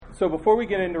So before we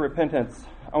get into repentance,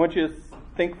 I want you to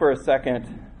think for a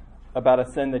second about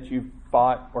a sin that you've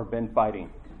fought or been fighting.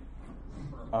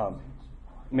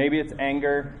 Maybe it's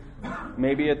anger,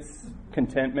 maybe it's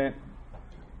contentment,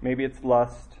 maybe it's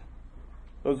lust.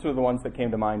 Those are the ones that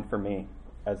came to mind for me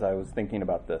as I was thinking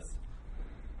about this.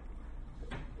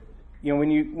 You know,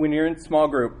 when you're in small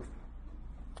group,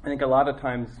 I think a lot of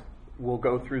times we'll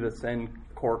go through the sin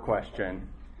core question,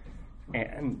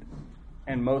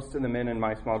 and most of the men in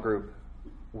my small group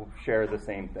will share the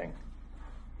same thing.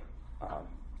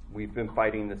 We've been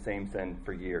fighting the same sin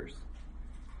for years.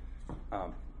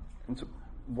 And so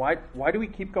why do we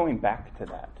keep going back to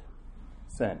that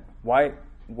sin? Why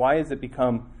has it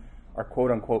become our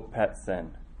quote-unquote pet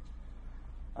sin?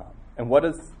 And what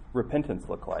does repentance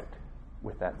look like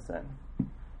with that sin?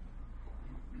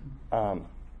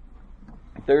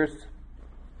 There's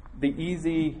the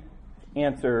easy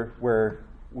answer where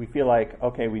we feel like,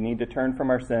 okay, we need to turn from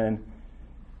our sin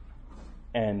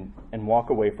and walk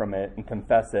away from it and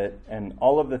confess it and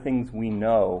all of the things we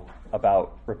know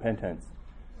about repentance.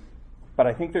 But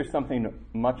I think there's something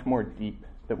much more deep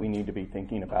that we need to be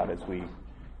thinking about as we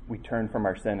turn from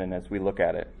our sin and as we look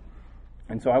at it.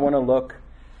 And so I want to look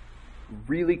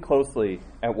really closely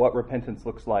at what repentance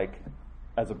looks like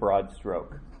as a broad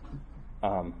stroke.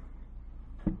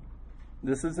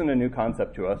 This isn't a new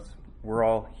concept to us. We're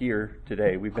all here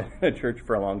today. We've been in a church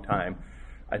for a long time.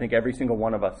 I think every single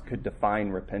one of us could define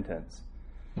repentance.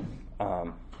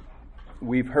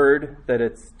 We've heard that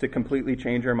it's to completely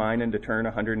change our mind and to turn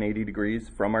 180 degrees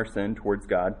from our sin towards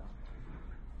God.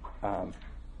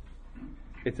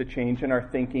 It's a change in our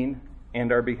thinking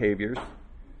and our behaviors.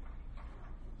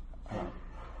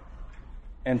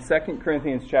 And 2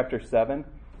 Corinthians chapter 7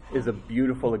 is a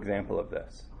beautiful example of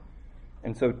this.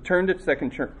 And so turn to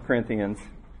 2 Corinthians.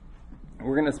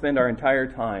 We're going to spend our entire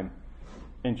time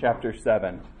in chapter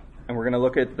 7. And we're going to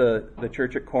look at the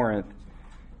church at Corinth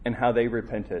and how they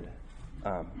repented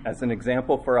as an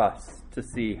example for us to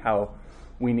see how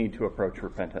we need to approach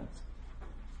repentance.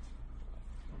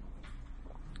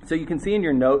 So you can see in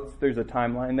your notes there's a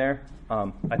timeline there.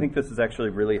 I think this is actually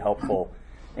really helpful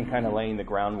in kind of laying the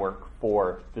groundwork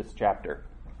for this chapter.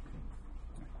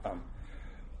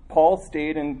 Paul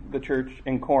stayed in the church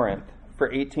in Corinth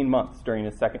for 18 months during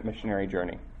his second missionary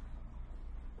journey.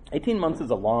 18 months is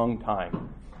a long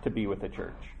time to be with a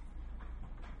church.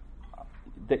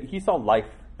 He saw life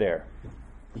there.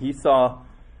 He saw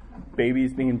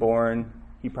babies being born.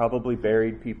 He probably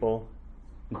buried people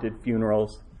and did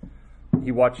funerals.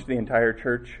 He watched the entire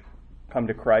church come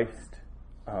to Christ.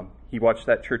 He watched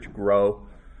that church grow.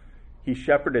 He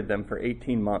shepherded them for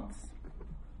 18 months.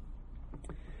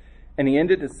 And he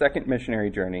ended his second missionary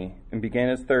journey and began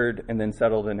his third and then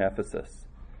settled in Ephesus.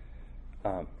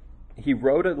 He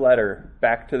wrote a letter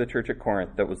back to the church at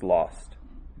Corinth that was lost.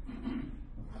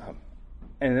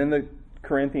 And then the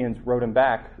Corinthians wrote him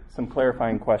back some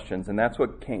clarifying questions, and that's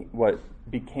what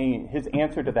became his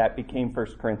answer to that became 1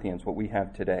 Corinthians, what we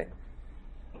have today.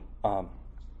 And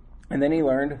then he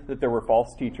learned that there were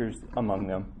false teachers among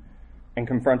them and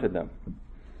confronted them.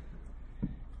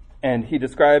 And he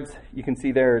describes, you can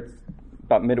see there, it's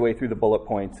about midway through the bullet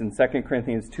points, in 2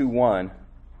 Corinthians 2:1,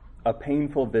 a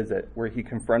painful visit where he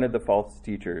confronted the false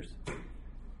teachers.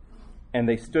 And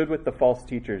they stood with the false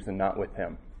teachers and not with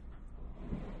him.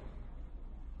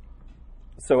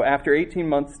 So after 18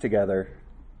 months together,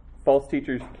 false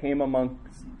teachers came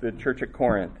amongst the church at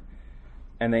Corinth,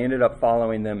 and they ended up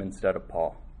following them instead of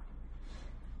Paul.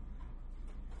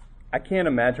 I can't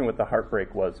imagine what the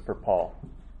heartbreak was for Paul,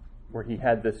 where he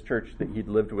had this church that he'd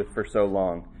lived with for so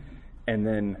long, and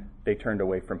then they turned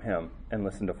away from him and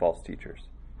listened to false teachers.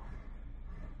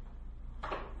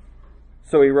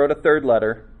 So he wrote a third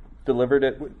letter, delivered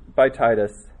it by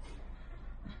Titus,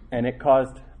 and it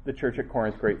caused the church at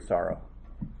Corinth great sorrow.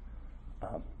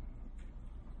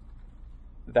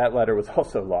 That letter was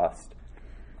also lost.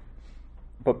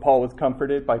 But Paul was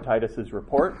comforted by Titus's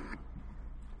report.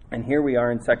 And here we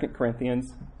are in 2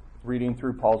 Corinthians reading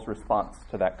through Paul's response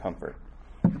to that comfort.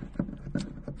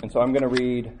 And so I'm going to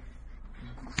read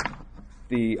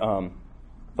the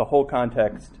whole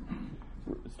context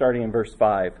starting in verse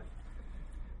 5.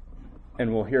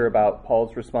 And we'll hear about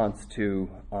Paul's response to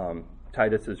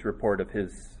Titus's report of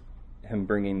him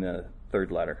bringing the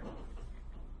third letter.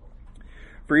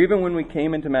 For even when we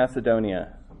came into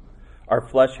Macedonia, our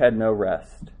flesh had no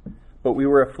rest, but we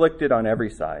were afflicted on every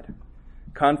side.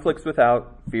 Conflicts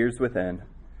without, fears within.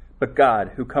 But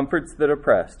God, who comforts the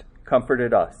oppressed,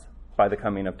 comforted us by the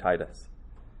coming of Titus.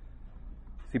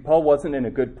 See, Paul wasn't in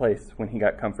a good place when he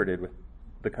got comforted with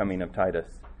the coming of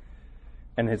Titus.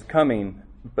 And his coming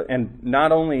and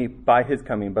not only by his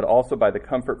coming, but also by the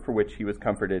comfort for which he was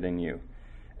comforted in you,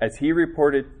 as he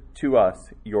reported to us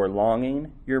your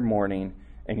longing, your mourning,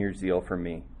 and your zeal for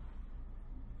me.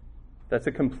 That's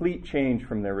a complete change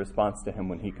from their response to him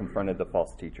when he confronted the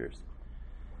false teachers.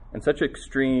 And such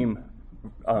extreme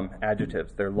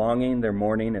adjectives, their longing, their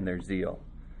mourning, and their zeal.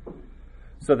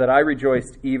 So that I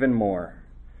rejoiced even more.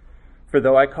 For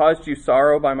though I caused you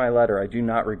sorrow by my letter, I do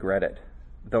not regret it.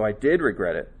 Though I did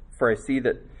regret it, for I see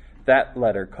that that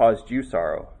letter caused you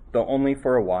sorrow, though only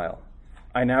for a while.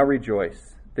 I now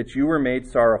rejoice that you were made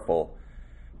sorrowful,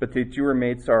 but that you were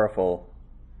made sorrowful,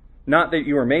 not that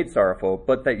you were made sorrowful,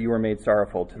 but that you were made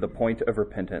sorrowful to the point of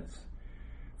repentance.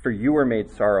 For you were made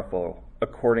sorrowful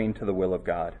according to the will of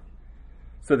God,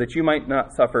 so that you might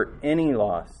not suffer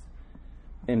loss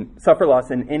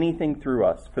in anything through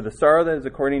us. For the sorrow that is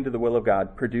according to the will of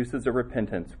God produces a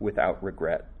repentance without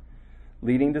regret,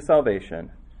 leading to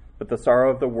salvation, but the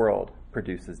sorrow of the world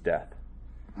produces death.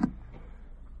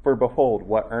 For behold,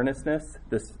 what earnestness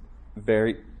this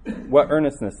very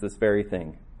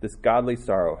thing, this godly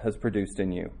sorrow, has produced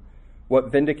in you.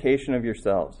 What vindication of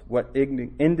yourselves, what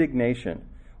indignation,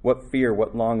 what fear,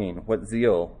 what longing, what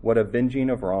zeal, what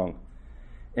avenging of wrong.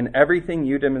 In everything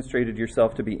you demonstrated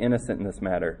yourself to be innocent in this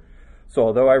matter. So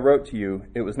although I wrote to you,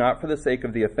 it was not for the sake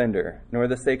of the offender, nor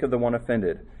the sake of the one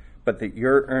offended, but that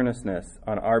your earnestness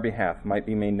on our behalf might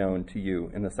be made known to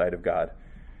you in the sight of God.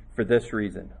 For this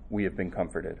reason, we have been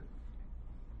comforted.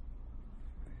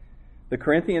 The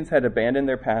Corinthians had abandoned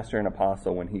their pastor and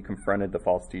apostle when he confronted the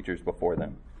false teachers before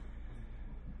them.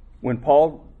 When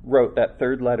Paul wrote that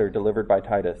third letter delivered by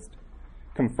Titus,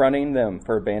 confronting them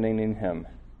for abandoning him,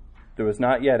 there was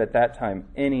not yet at that time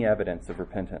any evidence of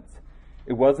repentance.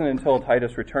 It wasn't until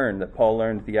Titus returned that Paul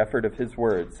learned the effort of his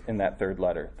words in that third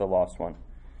letter, the lost one.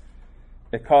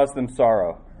 It caused them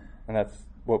sorrow, and that's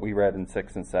what we read in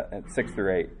 6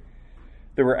 through 8.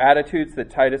 There were attitudes that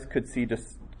Titus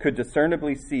could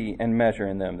discernibly see and measure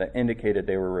in them that indicated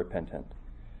they were repentant.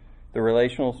 The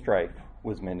relational strife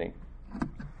was mending.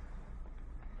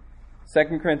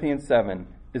 2 Corinthians 7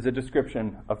 is a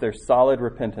description of their solid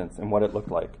repentance and what it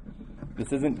looked like.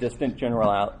 This isn't distant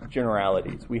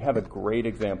generalities. We have a great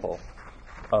example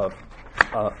of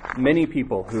many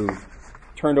people who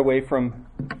turned away from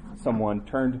someone,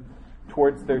 turned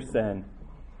towards their sin,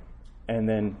 and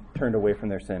then turned away from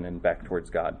their sin and back towards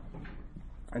God.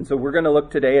 And so we're going to look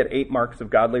today at 8 marks of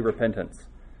godly repentance.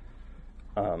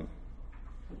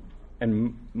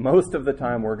 And most of the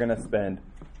time we're going to spend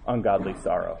on godly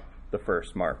sorrow, the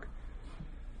first mark.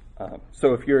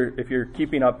 So if you're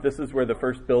keeping up, this is where the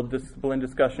first build discipline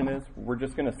discussion is. We're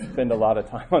just going to spend a lot of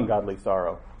time on godly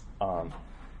sorrow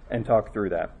and talk through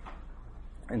that.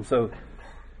 And so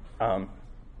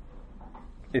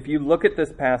if you look at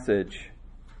this passage,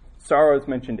 sorrow is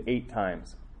mentioned 8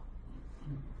 times.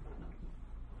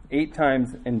 8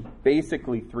 times in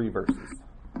basically 3 verses.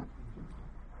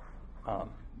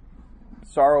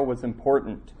 Sorrow was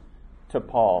important to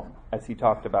Paul as he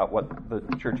talked about what the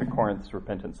church at Corinth's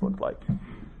repentance looked like.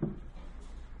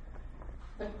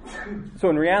 So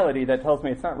in reality, that tells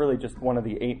me it's not really just one of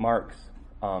the 8 marks,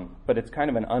 but it's kind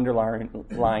of an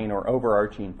underlying or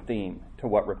overarching theme to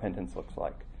what repentance looks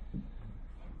like.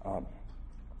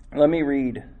 Let me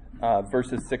read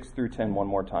verses 6 through 10 one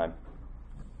more time.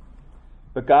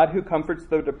 But God, who comforts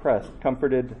the depressed,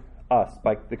 comforted us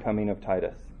by the coming of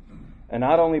Titus. And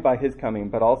not only by his coming,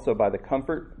 but also by the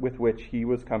comfort with which he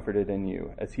was comforted in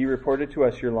you, as he reported to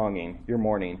us your longing, your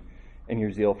mourning, and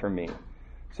your zeal for me,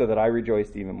 so that I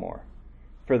rejoiced even more.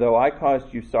 For though I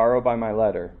caused you sorrow by my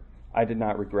letter, I did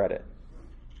not regret it.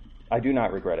 I do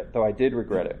not regret it, though I did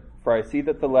regret it. For I see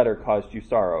that the letter caused you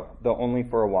sorrow, though only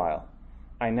for a while.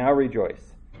 I now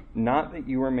rejoice, not that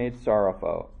you were made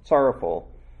sorrowful,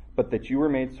 but that you were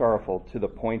made sorrowful to the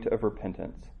point of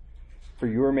repentance. For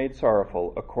you were made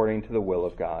sorrowful according to the will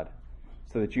of God,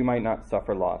 so that you might not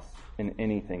suffer loss in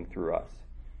anything through us.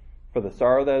 For the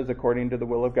sorrow that is according to the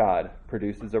will of God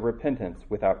produces a repentance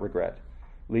without regret,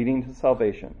 leading to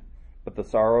salvation, but the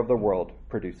sorrow of the world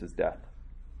produces death.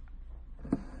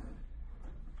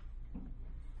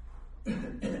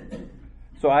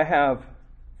 So I have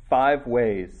 5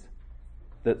 ways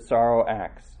that sorrow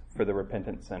acts for the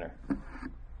repentant sinner.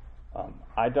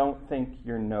 I don't think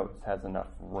your notes has enough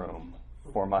room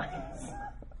for mine.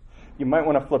 You might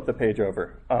want to flip the page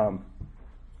over.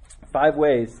 5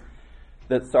 ways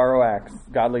that sorrow acts,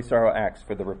 godly sorrow acts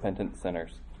for the repentant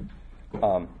sinners.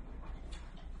 The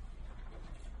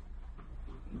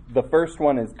first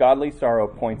one is godly sorrow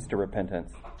points to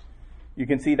repentance. You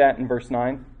can see that in verse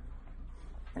 9.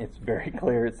 It's very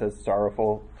clear. It says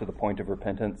sorrowful to the point of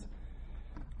repentance.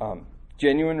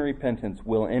 Genuine repentance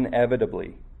will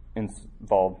inevitably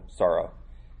involve sorrow.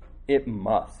 It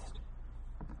must.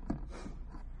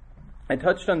 I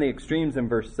touched on the extremes in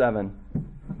verse 7.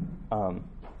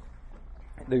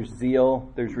 There's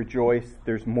zeal, there's rejoice,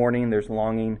 there's mourning, there's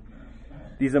longing.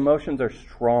 These emotions are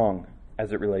strong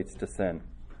as it relates to sin.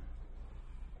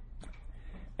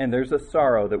 And there's a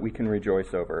sorrow that we can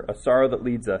rejoice over, a sorrow that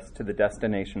leads us to the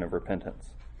destination of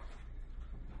repentance.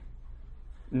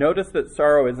 Notice that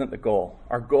sorrow isn't the goal.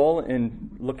 Our goal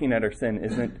in looking at our sin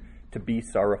isn't to be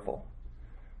sorrowful.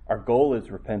 Our goal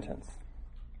is repentance.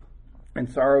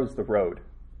 And sorrow is the road.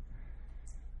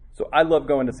 So I love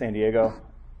going to San Diego.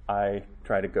 I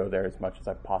try to go there as much as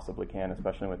I possibly can,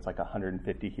 especially when it's like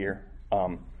 150 here.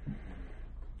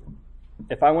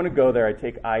 If I want to go there, I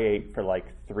take I-8 for like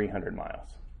 300 miles.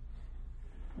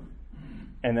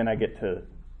 And then I get to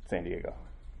San Diego.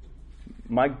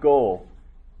 My goal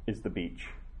is the beach.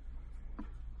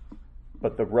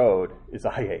 But the road is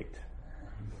I-8.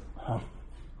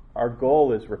 Our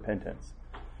goal is repentance.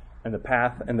 And the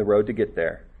path and the road to get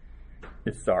there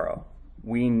is sorrow.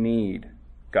 We need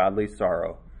godly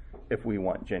sorrow if we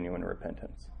want genuine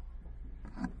repentance.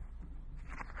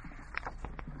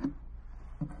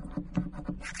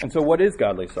 And so what is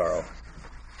godly sorrow?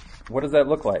 What does that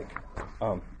look like?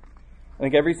 I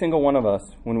think every single one of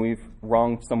us, when we've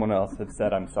wronged someone else, have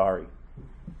said, I'm sorry.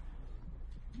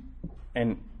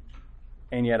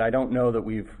 And yet I don't know that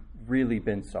we've really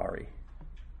been sorry.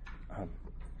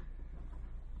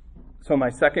 So my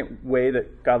second way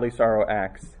that godly sorrow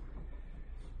acts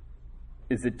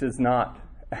is it does not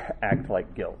act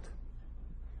like guilt.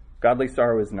 Godly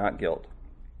sorrow is not guilt.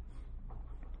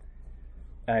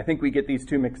 And I think we get these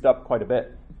two mixed up quite a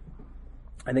bit.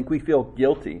 I think we feel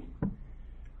guilty,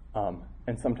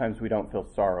 and sometimes we don't feel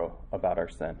sorrow about our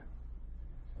sin.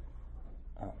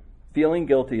 Feeling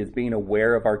guilty is being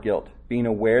aware of our guilt, being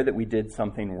aware that we did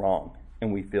something wrong,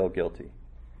 and we feel guilty.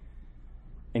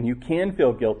 And you can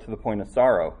feel guilt to the point of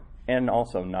sorrow, and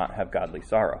also not have godly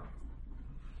sorrow.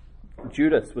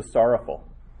 Judas was sorrowful,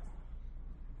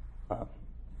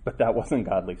 but that wasn't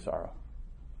godly sorrow.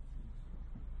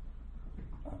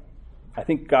 I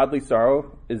think godly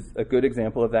sorrow is a good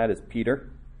example of that is Peter.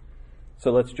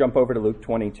 So let's jump over to Luke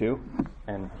 22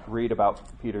 and read about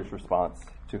Peter's response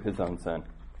to his own sin.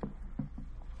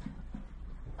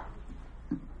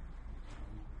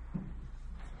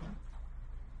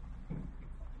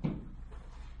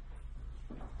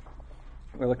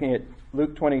 We're looking at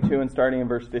Luke 22 and starting in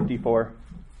verse 54,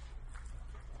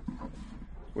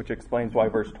 which explains why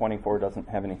verse 24 doesn't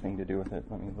have anything to do with it.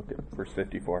 Let me look at verse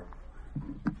 54.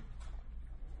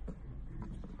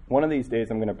 One of these days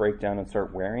I'm going to break down and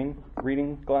start wearing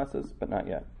reading glasses, but not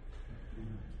yet.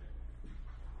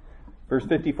 Verse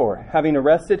 54, having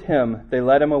arrested him, they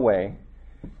led him away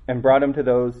and brought him to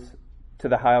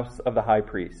the house of the high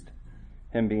priest,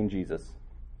 him being Jesus.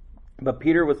 But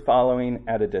Peter was following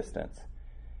at a distance.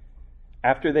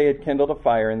 After they had kindled a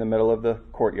fire in the middle of the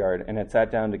courtyard and had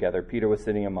sat down together, Peter was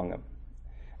sitting among them.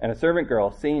 And a servant girl,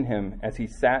 seeing him as he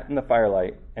sat in the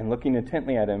firelight and looking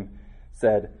intently at him,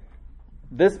 said,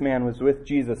 this man was with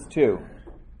Jesus too.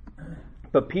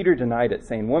 But Peter denied it,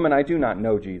 saying, woman, I do not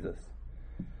know Jesus.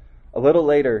 A little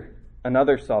later,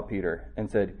 another saw Peter and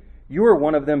said, you are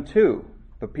one of them too.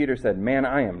 But Peter said, man,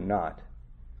 I am not.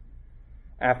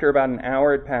 After about an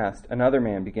hour had passed, another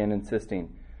man began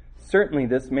insisting, certainly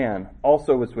this man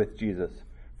also was with Jesus,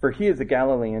 for he is a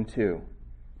Galilean too.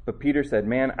 But Peter said,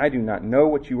 man, I do not know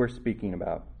what you are speaking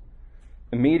about.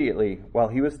 Immediately, while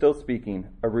he was still speaking,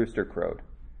 a rooster crowed.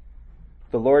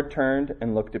 The Lord turned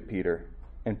and looked at Peter,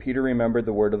 and Peter remembered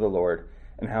the word of the Lord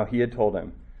and how he had told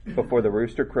him, before the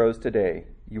rooster crows today,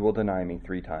 you will deny me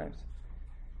 3 times.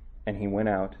 And he went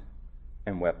out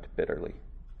and wept bitterly.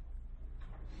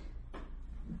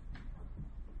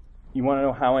 You want to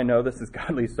know how I know this is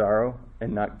godly sorrow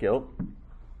and not guilt?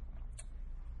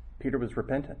 Peter was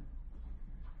repentant.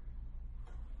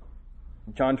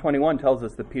 John 21 tells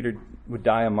us that Peter would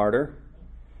die a martyr,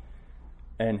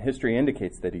 and history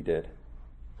indicates that he did.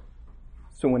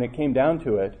 So when it came down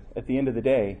to it, at the end of the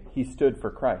day, he stood for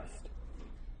Christ.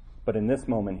 But in this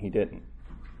moment, he didn't.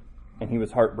 And he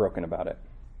was heartbroken about it.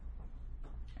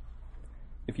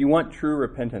 If you want true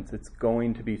repentance, it's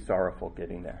going to be sorrowful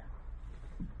getting there.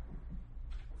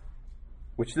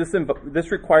 Which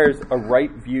this requires a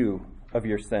right view of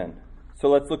your sin. So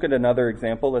let's look at another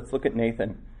example. Let's look at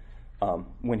Nathan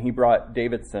when he brought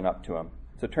David's sin up to him.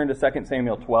 So turn to 2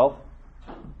 Samuel 12.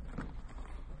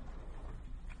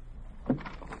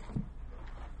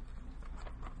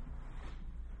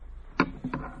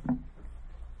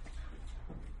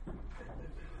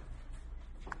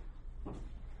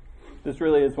 This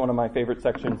really is one of my favorite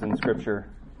sections in Scripture.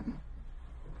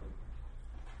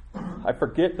 I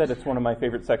forget that it's one of my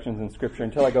favorite sections in Scripture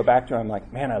until I go back to it. I'm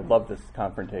like, man, I love this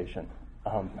confrontation.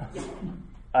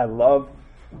 I love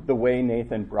the way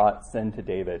Nathan brought sin to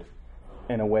David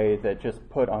in a way that just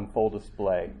put on full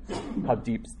display how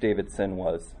deep David's sin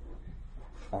was.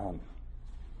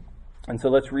 And so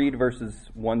let's read verses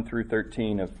 1 through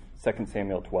 13 of 2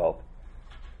 Samuel 12.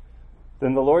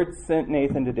 Then the Lord sent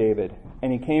Nathan to David,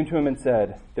 and he came to him and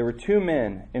said, "There were 2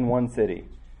 men in one city,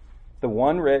 the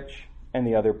one rich and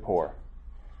the other poor.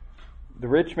 The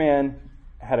rich man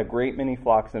had a great many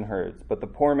flocks and herds, but the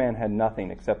poor man had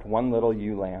nothing except one little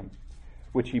ewe lamb,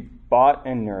 which he bought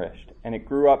and nourished, and it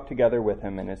grew up together with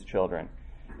him and his children.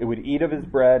 It would eat of his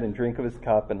bread and drink of his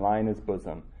cup and lie in his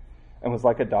bosom, and was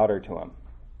like a daughter to him.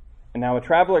 And now a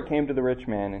traveler came to the rich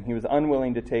man, and he was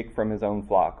unwilling to take from his own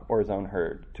flock or his own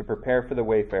herd to prepare for the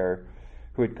wayfarer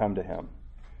who had come to him.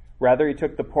 Rather, he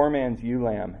took the poor man's ewe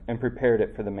lamb and prepared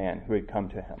it for the man who had come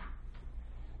to him.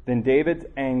 Then David's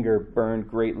anger burned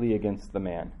greatly against the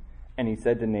man, and he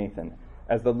said to Nathan,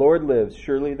 'As the Lord lives,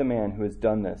 surely the man who has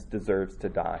done this deserves to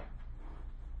die.'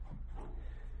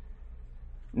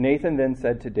 Nathan then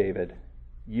said to David,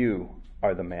 'You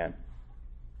are the man.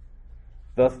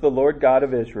 Thus the Lord God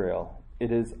of Israel,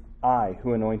 it is I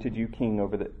who anointed you king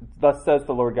over the... Thus says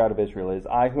the Lord God of Israel, it is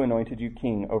I who anointed you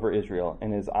king over Israel,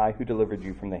 and it is I who delivered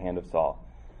you from the hand of Saul.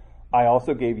 I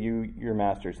also gave you your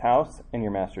master's house and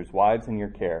your master's wives in your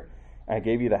care, and I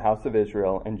gave you the house of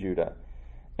Israel and Judah.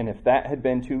 And if that had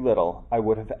been too little, I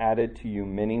would have added to you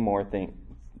many more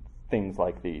things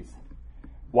like these.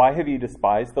 Why have you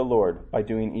despised the Lord by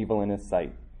doing evil in his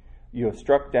sight? You have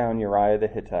struck down Uriah the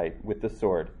Hittite with the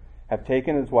sword, have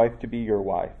taken his wife to be your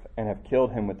wife, and have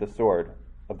killed him with the sword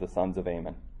of the sons of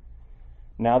Ammon.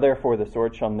 Now therefore the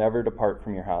sword shall never depart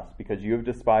from your house, because you have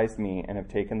despised me and have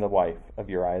taken the wife of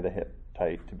Uriah the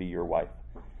Hittite to be your wife.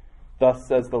 Thus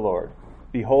says the Lord,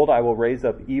 behold, I will raise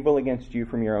up evil against you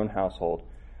from your own household.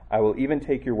 I will even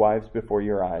take your wives before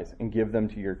your eyes and give them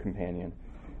to your companion,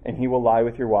 and he will lie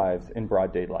with your wives in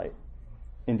broad daylight.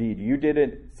 Indeed, you did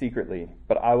it secretly,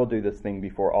 but I will do this thing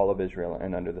before all of Israel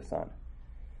and under the sun.'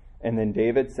 And then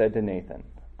David said to Nathan,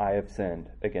 I have sinned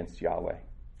against Yahweh.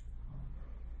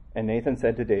 And Nathan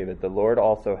said to David, the Lord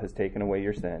also has taken away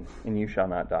your sin, and you shall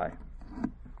not die."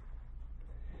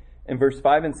 In verse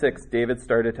 5 and 6, David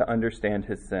started to understand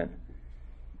his sin.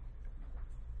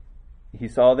 He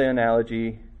saw the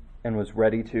analogy and was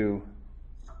ready to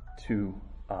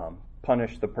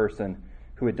punish the person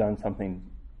who had done something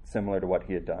similar to what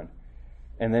he had done.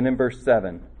 And then in verse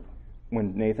 7,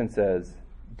 when Nathan says,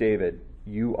 David,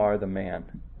 you are the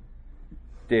man,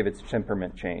 David's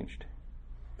temperament changed.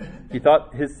 He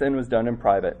thought his sin was done in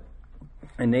private,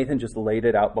 and Nathan just laid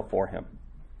it out before him.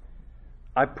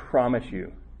 I promise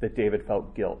you that David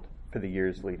felt guilt for the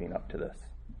years leading up to this.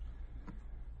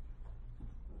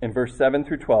 In verse 7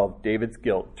 through 12, David's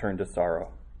guilt turned to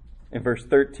sorrow. In verse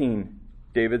 13,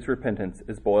 David's repentance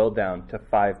is boiled down to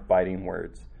 5 biting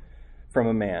words from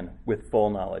a man with full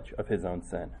knowledge of his own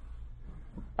sin.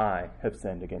 I have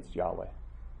sinned against Yahweh.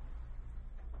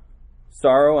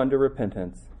 Sorrow under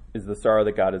repentance is the sorrow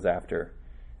that God is after,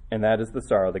 and that is the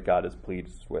sorrow that God is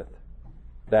pleased with.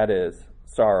 That is,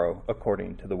 sorrow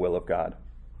according to the will of God.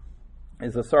 It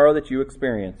is a sorrow that you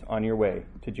experience on your way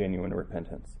to genuine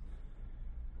repentance.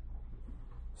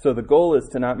 So the goal is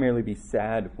to not merely be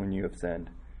sad when you have sinned.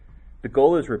 The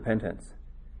goal is repentance,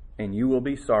 and you will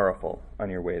be sorrowful on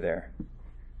your way there.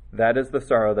 That is the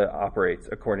sorrow that operates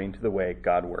according to the way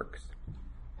God works.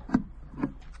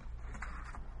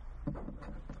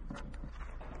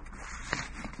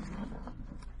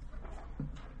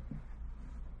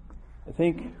 I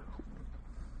think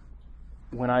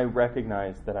when I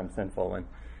recognize that I'm sinful, and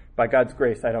by God's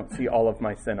grace I don't see all of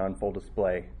my sin on full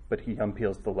display, but he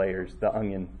unpeels the layers, the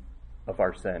onion of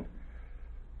our sin.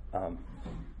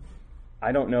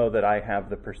 I don't know that I have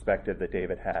the perspective that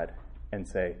David had and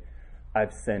say,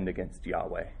 I've sinned against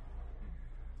Yahweh.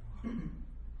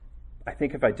 I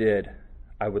think if I did,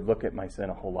 I would look at my sin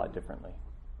a whole lot differently.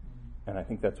 And I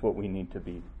think that's what we need to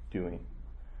be doing.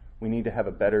 We need to have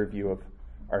a better view of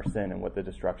our sin and what the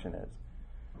destruction is.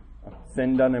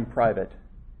 Sin done in private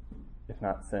is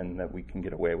not sin that we can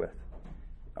get away with.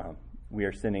 We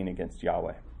are sinning against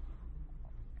Yahweh.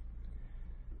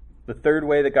 The third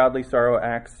way that godly sorrow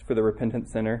acts for the repentant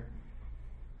sinner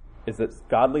is that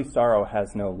godly sorrow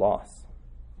has no loss.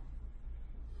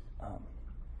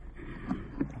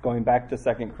 Going back to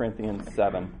 2 Corinthians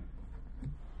 7,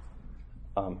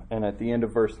 and at the end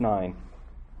of verse 9,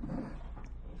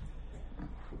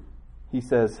 he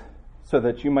says, so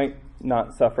that you might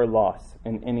not suffer loss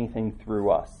in anything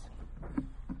through us.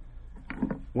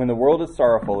 When the world is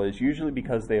sorrowful, it is usually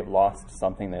because they have lost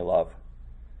something they love.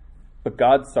 But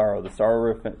God's sorrow, the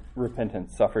sorrow of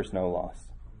repentance, suffers no loss.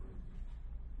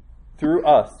 Through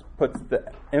us puts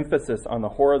the emphasis on the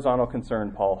horizontal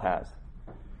concern Paul has.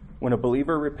 When a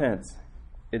believer repents,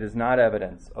 it is not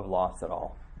evidence of loss at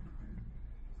all.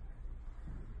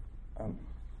 I'll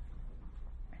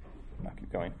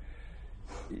keep going.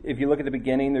 If you look at the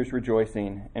beginning, there's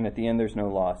rejoicing, and at the end, there's no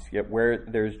loss. Yet where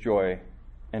there's joy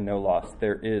and no loss,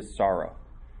 there is sorrow.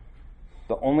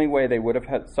 The only way they would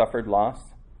have suffered loss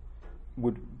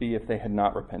would be if they had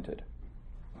not repented.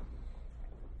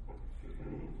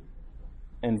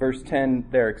 And verse 10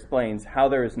 there explains how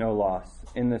there is no loss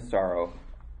in this sorrow,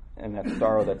 and that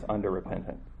sorrow that's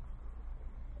unrepentant.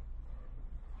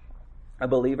 A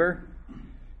believer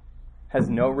has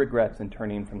no regrets in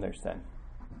turning from their sin.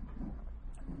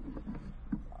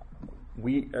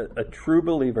 A true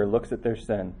believer looks at their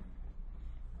sin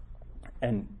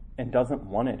and doesn't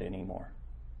want it anymore.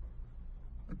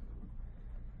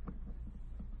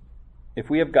 If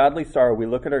we have godly sorrow, we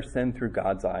look at our sin through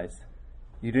God's eyes.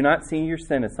 You do not see your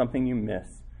sin as something you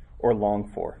miss or long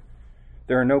for.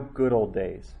 There are no good old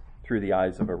days through the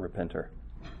eyes of a repenter.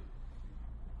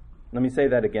 Let me say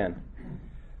that again.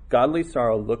 Godly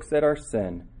sorrow looks at our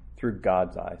sin through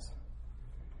God's eyes.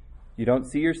 You don't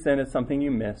see your sin as something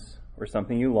you miss or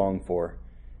something you long for,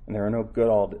 and there are no good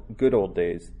old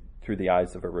days through the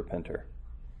eyes of a repenter.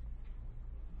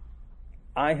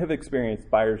 I have experienced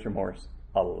buyer's remorse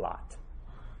a lot.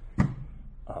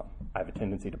 I have a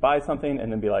tendency to buy something and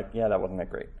then be like, yeah, that wasn't that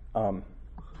great.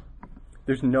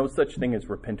 There's no such thing as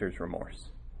repenter's remorse.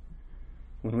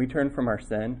 When we turn from our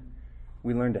sin,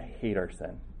 we learn to hate our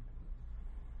sin.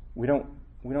 We don't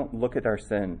look at our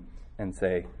sin and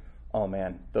say, oh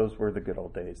man, those were the good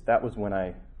old days. That was when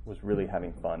I was really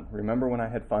having fun. Remember when I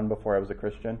had fun before I was a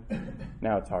Christian?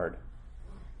 Now it's hard.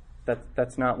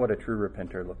 That's not what a true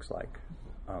repenter looks like.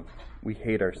 We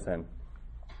hate our sin.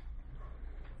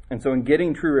 And so in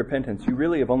getting true repentance, you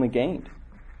really have only gained,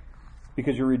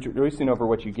 because you're rejoicing over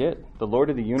what you get, the Lord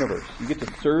of the universe. You get to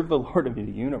serve the Lord of the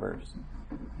universe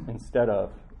instead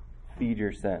of feed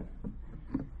your sin.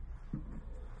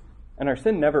 And our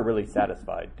sin never really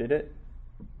satisfied, did it?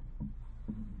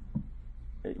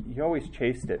 You always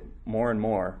chased it more and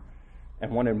more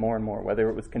and wanted more and more. Whether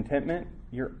it was contentment,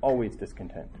 you're always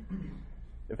discontent.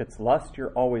 If it's lust,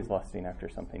 you're always lusting after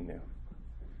something new.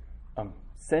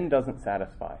 Sin doesn't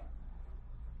satisfy,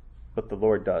 but the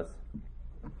Lord does.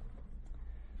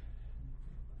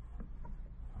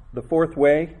 The fourth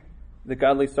way that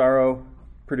godly sorrow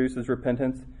produces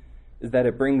repentance is that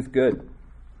it brings good.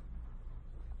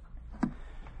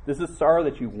 This is sorrow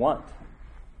that you want.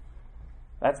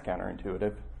 That's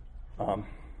counterintuitive.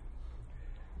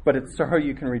 But it's sorrow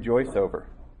you can rejoice over.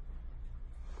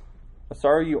 A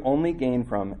sorrow you only gain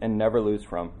from and never lose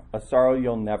from. A sorrow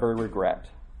you'll never regret.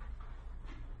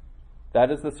 That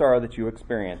is the sorrow that you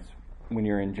experience when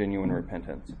you're in genuine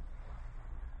repentance.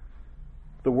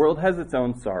 The world has its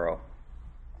own sorrow,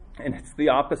 and it's the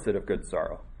opposite of good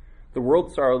sorrow. The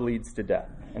world's sorrow leads to death,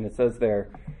 and it says there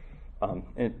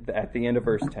at the end of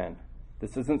verse 10,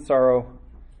 this isn't sorrow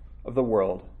of the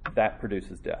world, that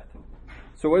produces death.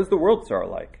 So what is the world's sorrow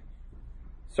like?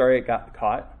 Sorry it got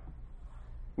caught?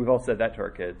 We've all said that to our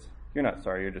kids. You're not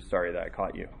sorry, you're just sorry that I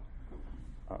caught you.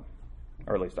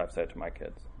 Or at least I've said it to my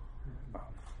kids.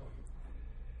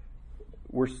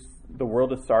 The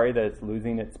world is sorry that it's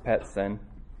losing its pet sin.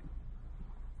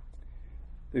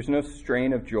 There's no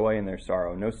strain of joy in their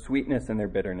sorrow, no sweetness in their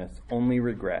bitterness, only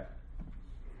regret.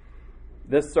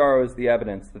 This sorrow is the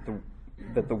evidence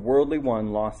that the worldly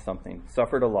one lost something,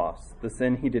 suffered a loss, the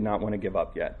sin he did not want to give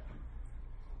up yet.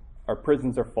 Our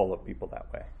prisons are full of people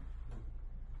that way.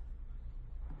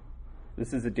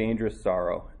 This is a dangerous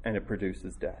sorrow, and it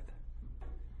produces death.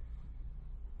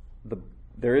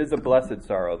 There is a blessed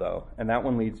sorrow, though, and that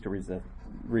one leads to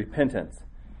repentance.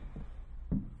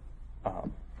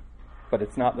 But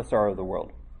it's not the sorrow of the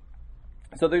world.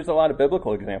 So there's a lot of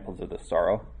biblical examples of this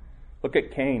sorrow. Look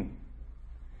at Cain.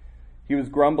 He was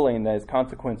grumbling that his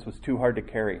consequence was too hard to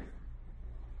carry.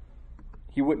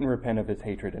 He wouldn't repent of his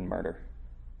hatred and murder.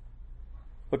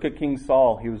 Look at King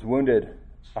Saul. He was wounded.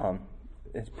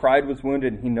 His pride was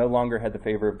wounded, and he no longer had the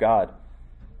favor of God.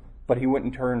 But he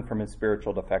wouldn't turn from his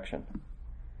spiritual defection.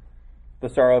 The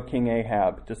sorrow of King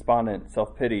Ahab, despondent,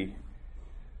 self-pity,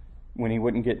 when he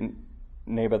wouldn't get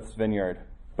Naboth's vineyard,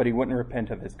 but he wouldn't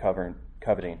repent of his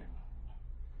coveting.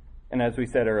 And as we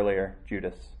said earlier,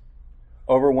 Judas,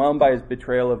 overwhelmed by his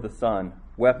betrayal of the Son,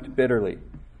 wept bitterly,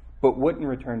 but wouldn't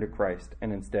return to Christ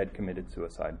and instead committed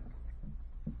suicide.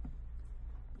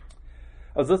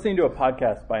 I was listening to a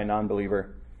podcast by a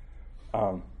non-believer.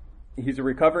 He's a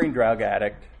recovering drug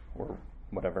addict or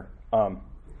whatever, and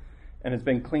has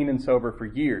been clean and sober for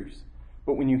years.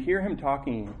 But when you hear him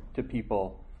talking to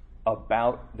people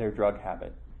about their drug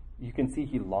habit, you can see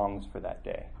he longs for that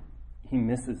day. He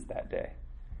misses that day.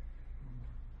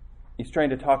 He's trying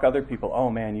to talk other people, oh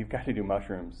man, you've got to do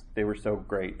mushrooms. They were so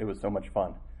great. It was so much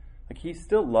fun. Like, he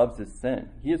still loves his sin.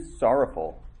 He is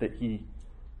sorrowful that he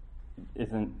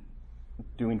isn't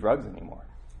doing drugs anymore.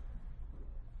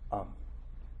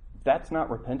 That's not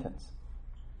repentance.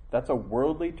 That's a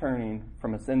worldly turning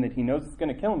from a sin that he knows is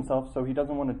going to kill himself, so he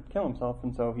doesn't want to kill himself,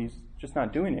 and so he's just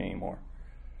not doing it anymore.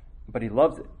 But he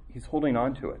loves it. He's holding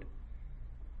on to it.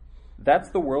 That's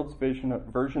the world's version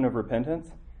of repentance,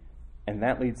 and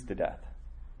that leads to death.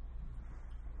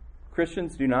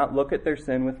 Christians do not look at their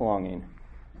sin with longing.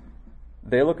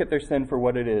 They look at their sin for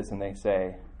what it is, and they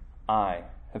say, I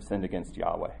have sinned against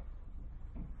Yahweh.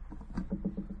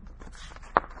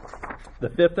 The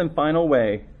fifth and final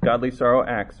way godly sorrow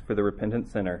acts for the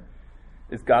repentant sinner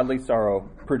is godly sorrow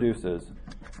produces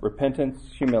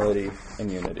repentance, humility,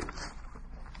 and unity.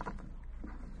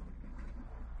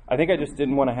 I think I just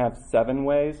didn't want to have 7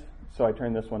 ways, so I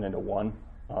turned this one into 1.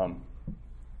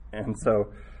 And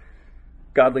so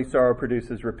godly sorrow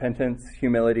produces repentance,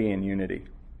 humility, and unity.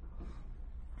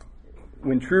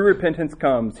 When true repentance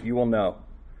comes, you will know,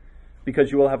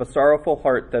 because you will have a sorrowful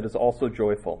heart that is also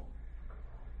joyful.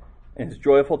 And it's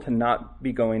joyful to not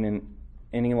be going in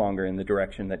any longer in the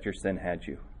direction that your sin had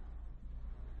you.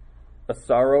 A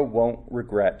sorrow won't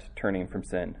regret turning from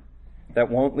sin. That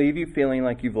won't leave you feeling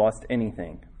like you've lost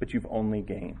anything, but you've only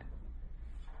gained.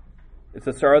 It's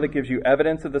a sorrow that gives you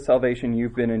evidence of the salvation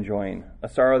you've been enjoying. A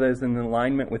sorrow that is in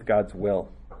alignment with God's will.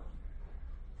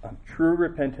 True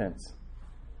repentance.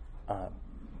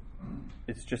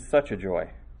 It's just such a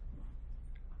joy.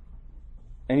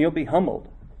 And you'll be humbled.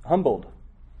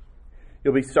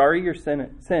 You'll be sorry your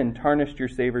sin tarnished your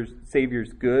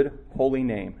Savior's good, holy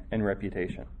name and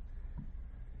reputation.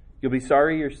 You'll be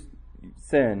sorry your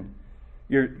sin...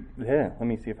 let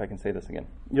me see if I can say this again.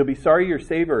 You'll be sorry your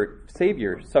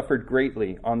Savior suffered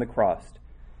greatly on the cross,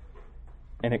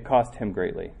 and it cost him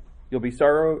greatly. You'll be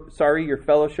sorry your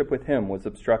fellowship with him was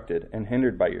obstructed and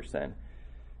hindered by your sin,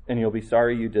 and you'll be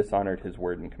sorry you dishonored his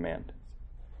word and command.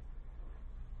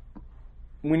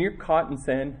 When you're caught in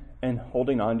sin and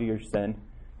holding on to your sin,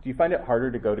 do you find it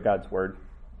harder to go to God's word?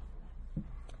 I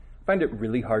find it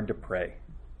really hard to pray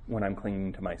when I'm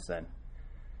clinging to my sin,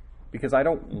 because I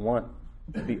don't want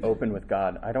to be open with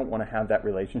God. I don't want to have that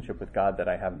relationship with God that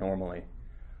I have normally,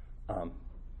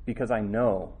 because I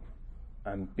know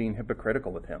I'm being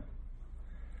hypocritical with him.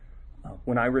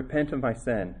 When I repent of my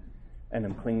sin and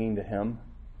am clinging to him,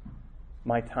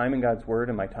 my time in God's word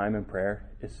and my time in prayer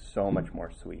is so much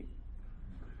more sweet.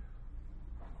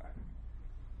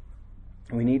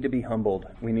 We need to be humbled.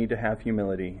 We need to have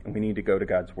humility, and we need to go to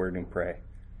God's word and pray.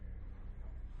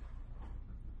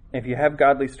 If you have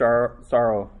godly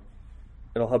sorrow,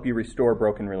 it'll help you restore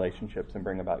broken relationships and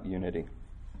bring about unity.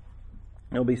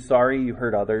 You'll be sorry you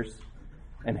hurt others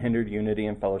and hindered unity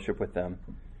and fellowship with them.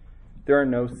 There are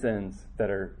no sins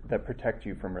that protect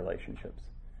you from relationships.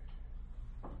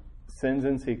 Sins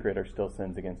in secret are still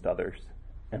sins against others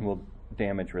and will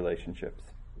damage relationships.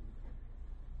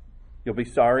 You'll be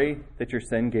sorry that your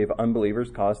sin gave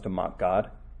unbelievers cause to mock God.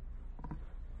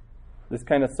 This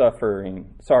kind of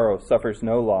sorrow suffers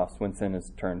no loss when sin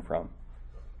is turned from.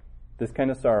 This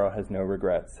kind of sorrow has no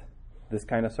regrets. This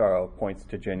kind of sorrow points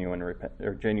to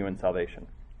genuine salvation.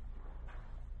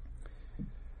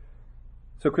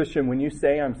 So, Christian, when you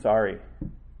say I'm sorry,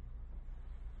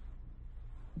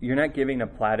 you're not giving a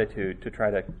platitude to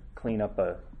try to clean up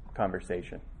a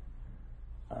conversation.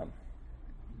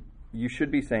 You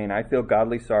should be saying, I feel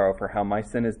godly sorrow for how my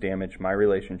sin has damaged my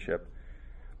relationship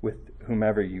with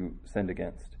whomever you sinned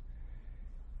against.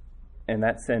 And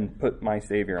that sin put my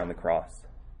Savior on the cross.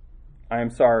 I am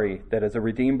sorry that as a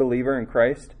redeemed believer in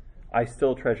Christ, I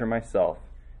still treasure myself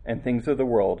and things of the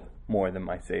world more than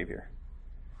my Savior.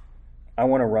 I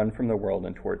want to run from the world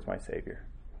and towards my Savior.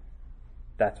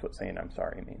 That's what saying I'm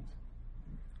sorry means.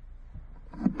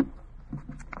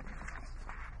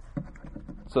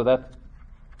 So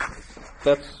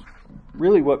that's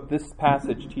really what this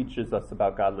passage teaches us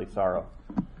about godly sorrow.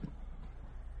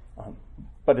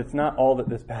 But it's not all that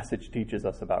this passage teaches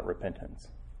us about repentance.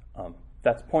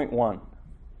 That's point 1.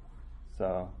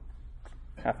 So,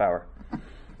 half hour.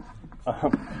 Hey,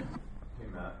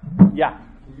 Matt. Yeah.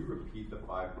 Can you repeat the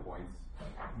 5 points?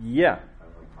 Yeah.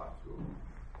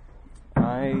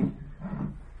 I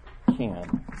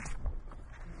can.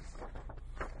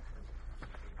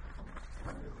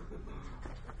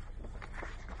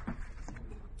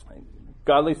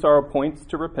 Godly sorrow points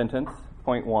to repentance,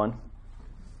 point 1.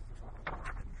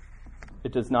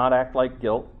 It does not act like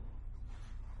guilt.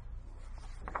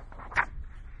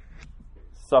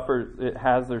 It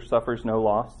has or suffers no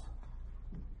loss.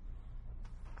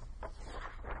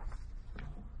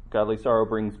 Godly sorrow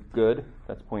brings good,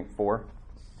 that's point 4.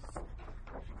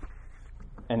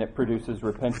 And it produces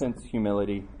repentance,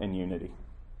 humility, and unity.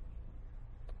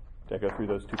 Did I go through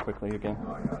those too quickly again?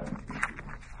 Oh, I got it.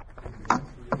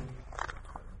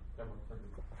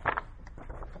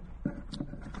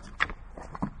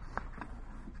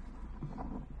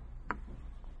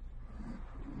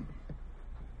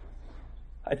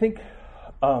 I think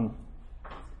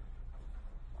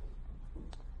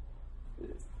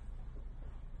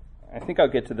I'll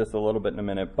get to this a little bit in a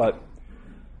minute, but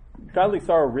godly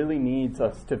sorrow really needs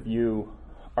us to view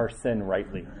our sin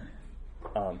rightly.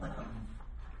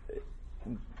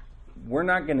 We're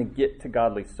not going to get to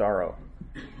godly sorrow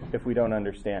if we don't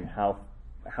understand how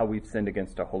we've sinned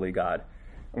against a holy God.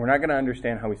 And we're not going to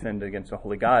understand how we sinned against a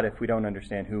holy God if we don't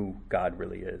understand who God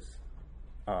really is.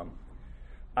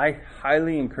 I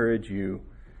highly encourage you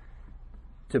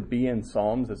to be in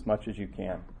Psalms as much as you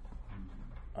can.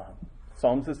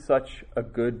 Psalms is such a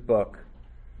good book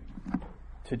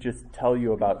to just tell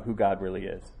you about who God really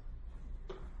is.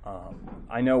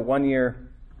 I know one year,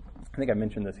 I think I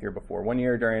mentioned this here before, one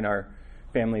year during our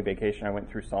family vacation, I went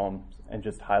through Psalms and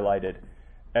just highlighted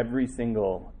every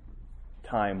single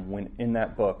time when in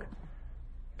that book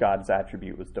God's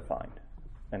attribute was defined.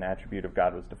 An attribute of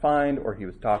God was defined, or he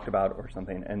was talked about, or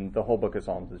something, and the whole book of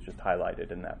Psalms is just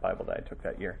highlighted in that Bible that I took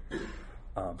that year.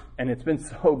 And it's been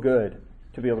so good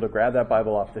to be able to grab that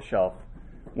Bible off the shelf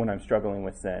when I'm struggling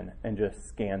with sin and just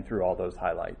scan through all those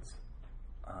highlights,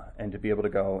 and to be able to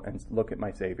go and look at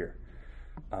my Savior.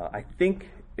 I think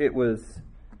it was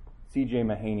C.J.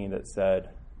 Mahaney that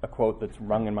said a quote that's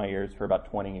rung in my ears for about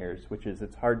 20 years, which is,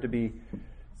 it's hard to be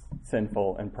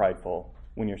sinful and prideful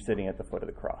when you're sitting at the foot of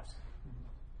the cross.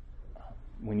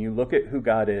 When you look at who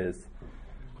God is,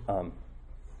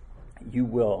 you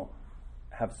will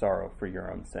have sorrow for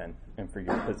your own sin and for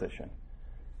your position.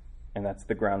 And that's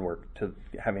the groundwork to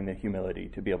having the humility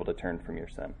to be able to turn from your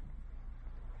sin.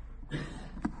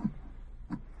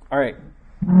 All right,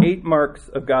 8 marks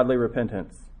of godly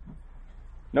repentance.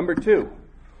 Number 2.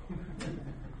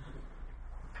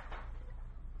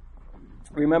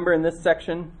 Remember, in this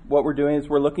section, what we're doing is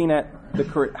we're looking at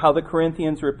how the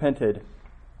Corinthians repented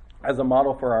as a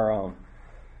model for our own.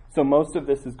 So most of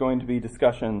this is going to be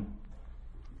discussion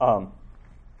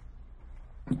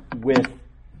with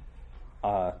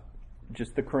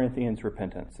just the Corinthians'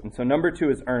 repentance. And so number 2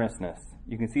 is earnestness.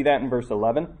 You can see that in verse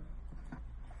 11.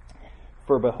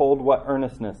 For behold, what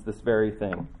earnestness this very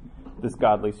thing, this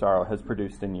godly sorrow, has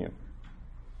produced in you.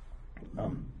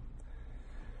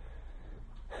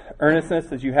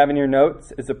 Earnestness, as you have in your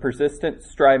notes, is a persistent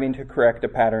striving to correct a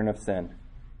pattern of sin.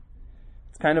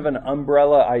 It's kind of an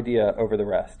umbrella idea over the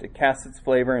rest. It casts its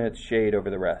flavor and its shade over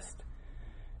the rest.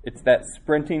 It's that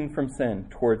sprinting from sin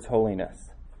towards holiness.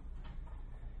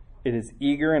 It is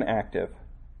eager and active.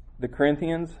 The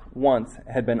Corinthians once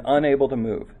had been unable to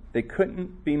move. They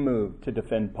couldn't be moved to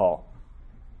defend Paul.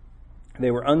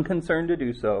 They were unconcerned to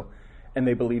do so, and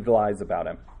they believed lies about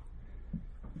him.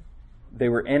 They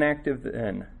were inactive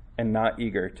then and not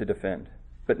eager to defend.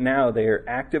 But now they are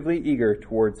actively eager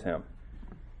towards him.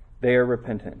 They are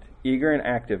repentant, eager and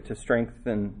active to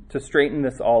straighten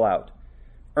this all out,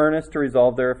 earnest to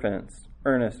resolve their offense,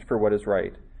 earnest for what is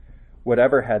right.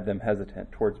 Whatever had them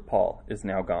hesitant towards Paul is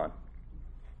now gone.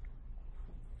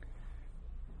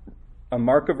 A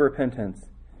mark of repentance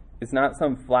is not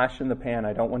some flash in the pan,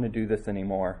 I don't want to do this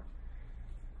anymore,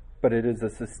 but it is a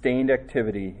sustained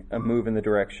activity, a move in the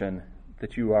direction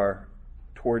that you are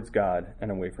towards God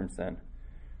and away from sin.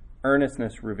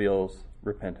 Earnestness reveals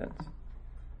repentance.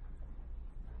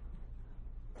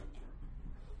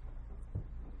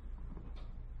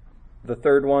 The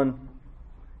third one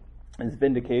is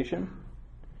vindication.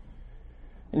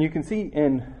 And you can see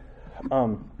in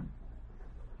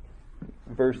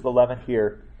verse 11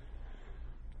 here,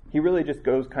 he really just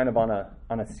goes kind of on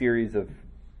a series of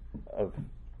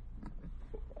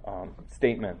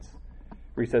statements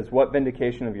where he says, what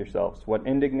vindication of yourselves, what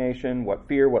indignation, what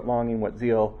fear, what longing, what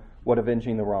zeal, what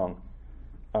avenging the wrong.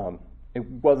 It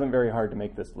wasn't very hard to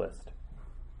make this list.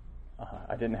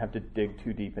 I didn't have to dig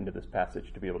too deep into this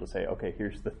passage to be able to say, okay,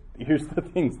 here's the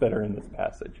things that are in this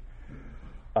passage.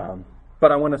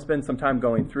 But I want to spend some time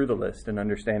going through the list and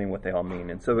understanding what they all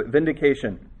mean. And so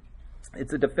vindication,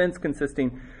 it's a defense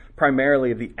consisting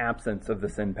primarily of the absence of the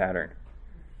sin pattern.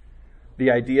 The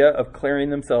idea of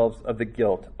clearing themselves of the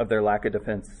guilt of their lack of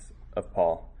defense of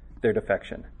Paul. their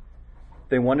defection.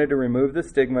 They wanted to remove the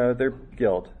stigma of their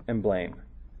guilt and blame.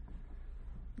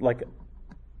 Like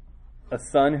a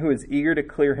son who is eager to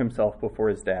clear himself before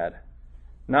his dad,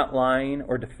 not lying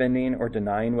or defending or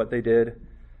denying what they did,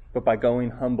 but by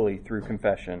going humbly through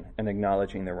confession and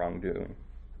acknowledging their wrongdoing.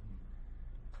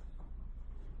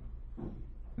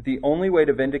 The only way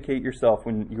to vindicate yourself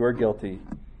when you are guilty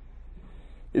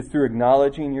is through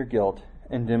acknowledging your guilt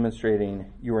and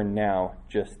demonstrating you are now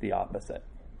just the opposite.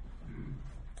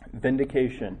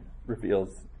 Vindication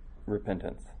reveals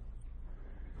repentance.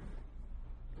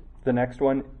 The next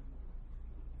one,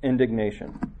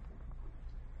 indignation.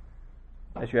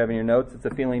 As you have in your notes, it's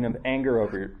a feeling of anger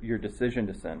over your decision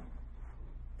to sin.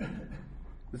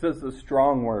 This is a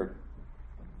strong word.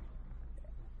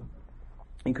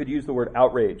 You could use the word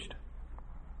outraged.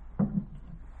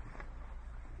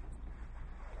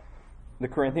 The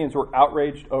Corinthians were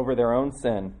outraged over their own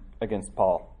sin against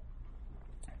Paul.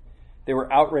 They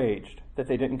were outraged that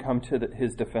they didn't come to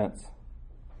his defense.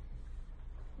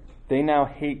 They now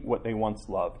hate what they once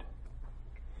loved.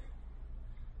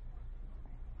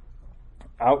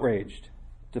 Outraged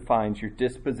defines your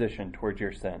disposition towards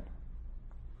your sin.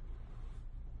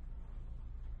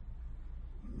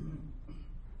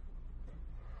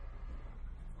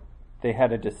 They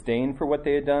had a disdain for what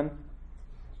they had done,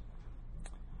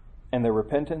 and their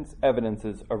repentance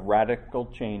evidences a radical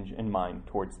change in mind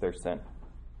towards their sin.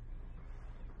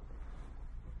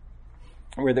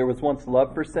 Where there was once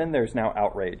love for sin, there's now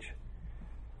outrage.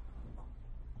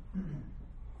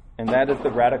 And that is the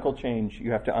radical change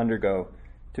you have to undergo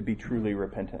to be truly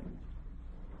repentant.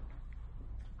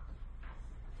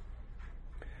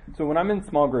 So when I'm in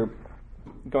small group,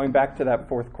 going back to that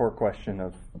fourth core question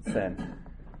of sin,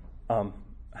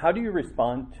 how do you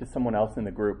respond to someone else in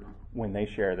the group when they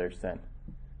share their sin?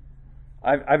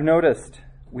 I've noticed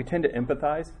we tend to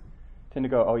empathize, tend to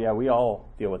go, oh yeah, we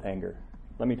all deal with anger.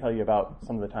 Let me tell you about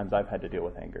some of the times I've had to deal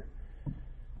with anger.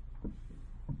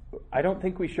 I don't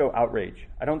think we show outrage.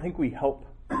 I don't think we help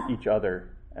each other,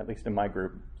 at least in my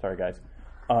group. Sorry, guys.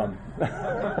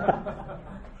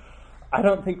 I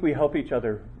don't think we help each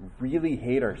other really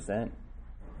hate our sin.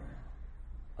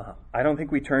 I don't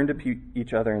think we turn to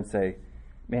each other and say,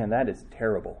 man, that is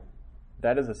terrible.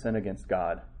 That is a sin against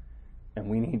God, and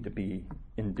we need to be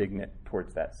indignant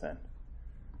towards that sin.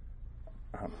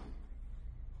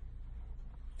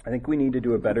 I think we need to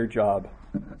do a better job.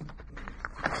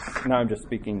 Now I'm just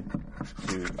speaking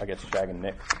to, I guess, Shag and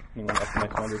Nick. Anyone else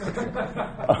next one?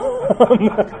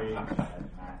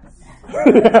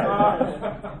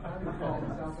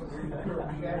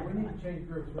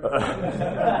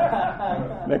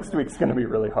 Next week's going to be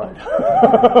really hard.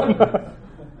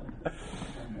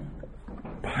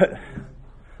 But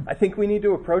I think we need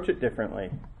to approach it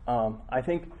differently. I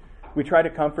think we try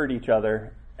to comfort each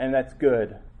other, and that's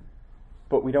good.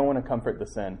 But we don't want to comfort the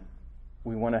sin.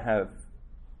 We want to have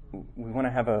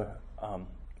a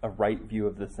right view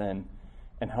of the sin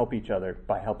and help each other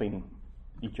by helping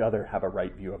each other have a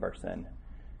right view of our sin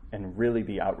and really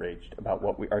be outraged about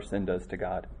what our sin does to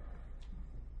God.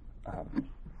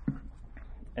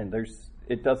 And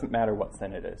it doesn't matter what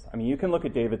sin it is. I mean, you can look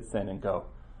at David's sin and go,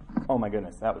 oh my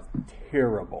goodness, that was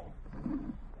terrible.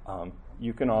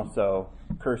 You can also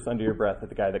curse under your breath at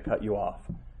the guy that cut you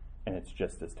off, and it's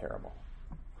just as terrible.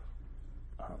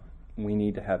 We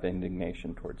need to have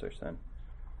indignation towards our sin.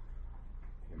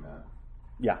 Amen.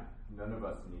 Yeah. None of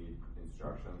us need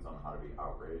instructions on how to be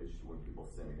outraged when people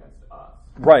sin against us.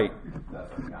 Right.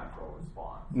 That's our natural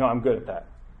response. No, I'm good at that.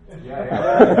 Yeah. We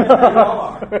all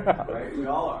are, right? We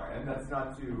all are. And that's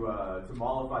not to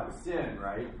mollify the sin,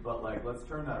 right? But let's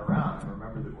turn that around and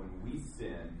remember that when we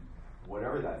sin,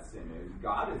 whatever that sin is,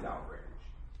 God is outraged.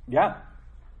 Yeah.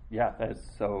 Yeah, that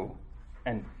is so.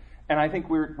 And I think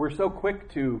we're so quick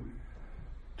to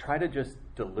try to just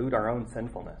dilute our own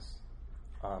sinfulness.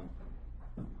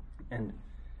 And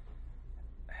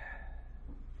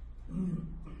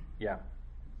yeah,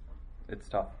 it's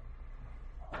tough.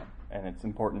 And it's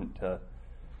important to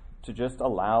just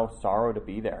allow sorrow to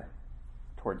be there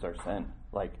towards our sin.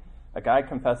 Like a guy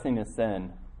confessing his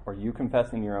sin, or you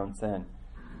confessing your own sin,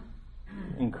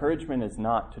 encouragement is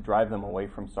not to drive them away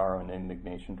from sorrow and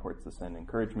indignation towards the sin.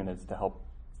 Encouragement is to help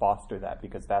foster that,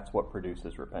 because that's what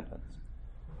produces repentance.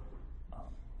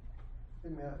 Hey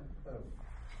Matt,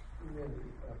 you made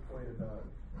a point about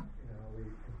we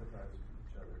empathize with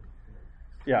each other.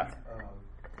 Yeah.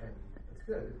 And it's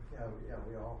good. Yeah,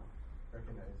 we all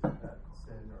recognize that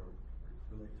sin or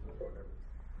relate to it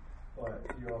or whatever. But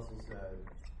you also said,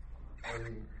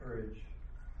 we encourage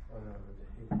one another to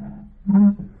hate it,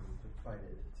 to fight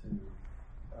it, and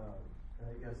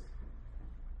I guess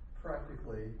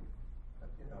practically,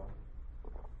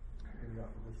 maybe not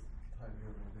for this time here,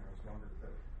 maybe it's longer,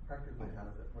 but practically,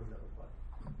 what does that look like?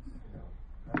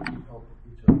 How do you help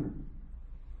each other?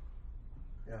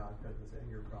 Yeah, I've got this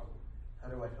anger problem. How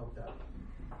do I help that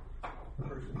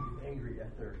person be angry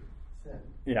at their sin?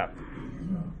 Yeah.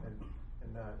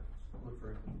 And not look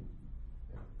for.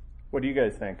 What do you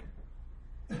guys think?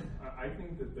 I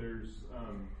think that there's,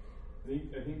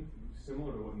 I think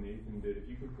similar to what Nathan did, if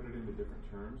you can put it into different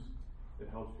terms, it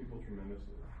helps people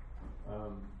tremendously.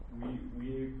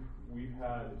 We've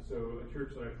had, so a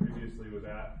church that I previously was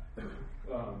at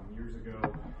years ago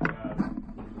had a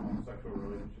homosexual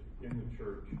relationship in the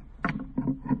church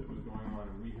that was going on,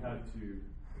 and we had to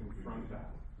confront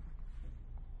that.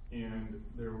 And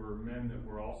there were men that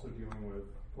were also dealing with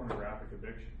pornographic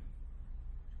addiction.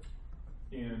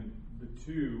 And the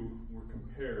two were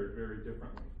compared very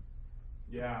differently.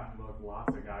 Yeah, look,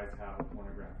 lots of guys have a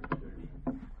pornographic addiction.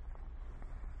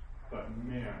 But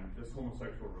man, this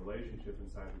homosexual relationship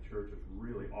inside the church is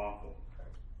really awful.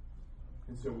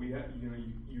 And so we had, you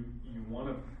want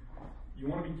to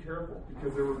be careful,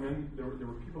 because there were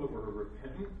people that were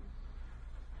repentant,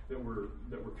 that were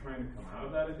trying to come out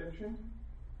of that addiction.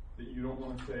 That you don't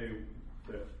want to say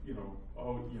that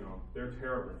they're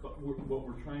terrible. But what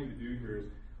we're trying to do here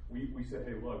is we say,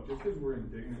 hey, look, just as we're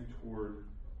indignant toward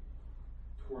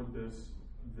this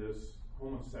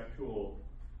homosexual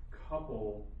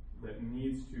couple that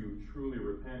needs to truly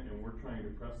repent, and we're trying to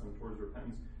press them towards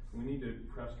repentance, we need to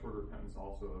press toward repentance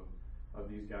also of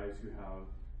these guys who have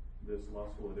this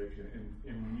lustful addiction.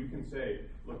 And when you can say,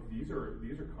 look, these are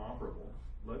comparable.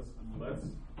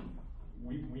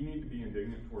 We need to be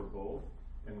indignant toward both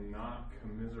and not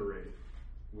commiserate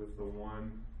with the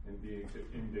one and be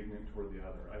indignant toward the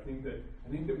other. I think that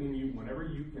whenever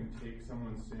you can take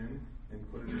someone's sin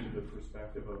and put it into the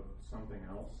perspective of something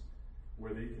else,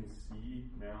 where they can see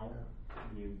now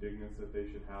the indignance that they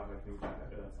should have, I think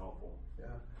that's helpful.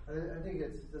 Yeah, I think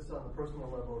it's just on a personal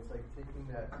level. It's like taking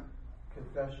that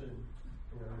confession,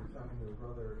 you're talking to a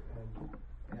brother,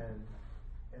 and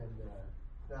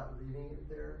not leaving it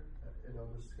there,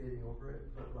 just skating over it,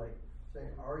 but like saying,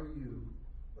 are you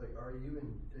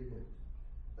indignant?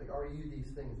 Like, are you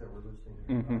these things that we're listening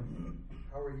to? Mm-hmm.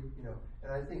 How are you?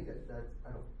 And I think that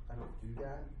I don't do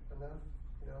that enough,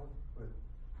 with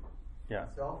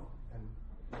myself, and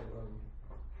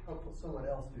help someone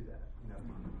else do that,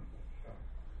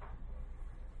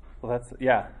 Well,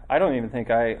 I don't even think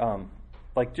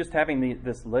just having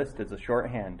this list as a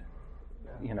shorthand,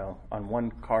 on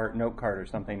one note card or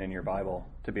something in your Bible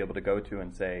to be able to go to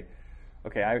and say,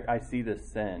 okay, I see this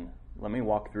sin. Let me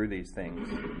walk through these things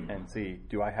and see,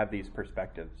 do I have these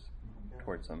perspectives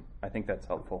towards them? I think that's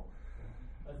helpful.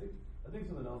 I think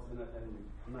something else, and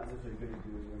I'm not necessarily good at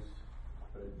doing this,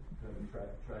 but I'm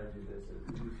try to do this.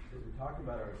 As we talk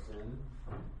about our sin,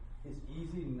 it's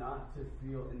easy not to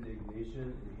feel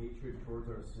indignation and hatred towards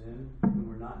our sin when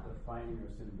we're not defining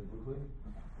our sin biblically.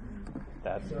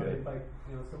 That's so good.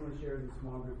 if someone shares in a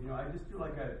small group, I just feel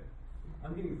like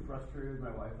I'm getting frustrated with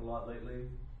my wife a lot lately,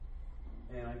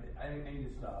 and I need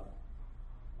to stop.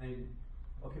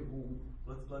 Okay, well,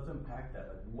 let's unpack that.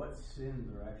 Like, what sins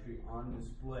are actually on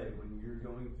display when you're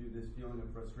going through this feeling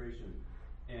of frustration?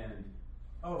 And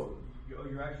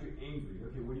you're actually angry.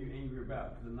 Okay, what are you angry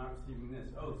about? Because I'm not receiving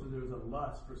this. Oh, so there's a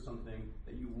lust for something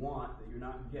that you want that you're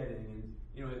not getting, and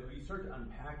you start to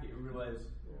unpack it and realize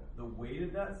the weight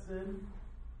of that sin.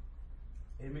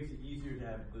 It makes it easier to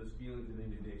have those feelings of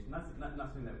indignation. Not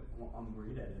saying that I'm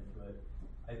worried at it, but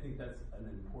I think that's an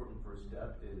important first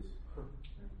step. Is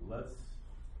let's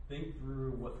think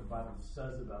through what the Bible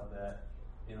says about that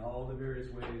in all the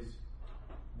various ways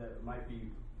that might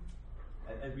be.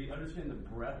 As we understand the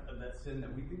breadth of that sin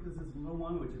that we think this is a little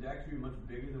one, which is actually much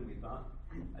bigger than we thought,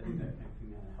 I think that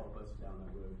can help us down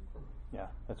that road. Yeah,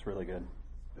 that's really good.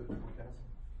 Biblical counsel.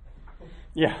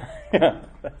 Yeah.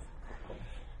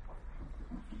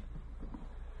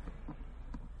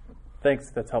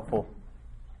 Thanks, that's helpful.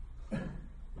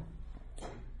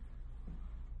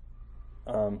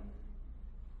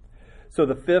 So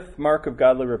the fifth mark of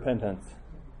godly repentance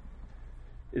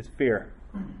is fear.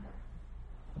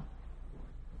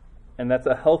 And that's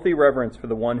a healthy reverence for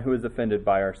the one who is offended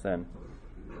by our sin.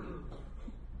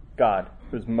 God,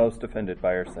 who's most offended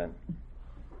by our sin.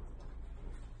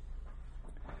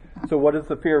 So what does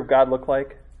the fear of God look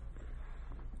like?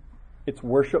 It's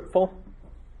worshipful.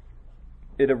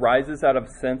 It arises out of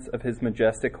a sense of his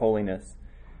majestic holiness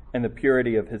and the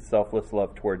purity of his selfless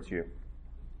love towards you.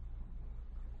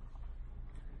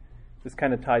 This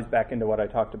kind of ties back into what I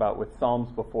talked about with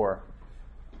Psalms before.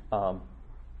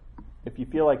 If you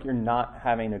feel like you're not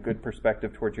having a good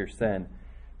perspective towards your sin,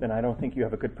 then I don't think you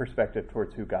have a good perspective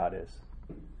towards who God is.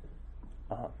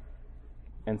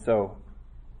 And so,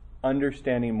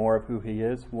 understanding more of who He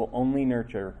is will only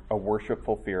nurture a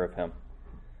worshipful fear of Him.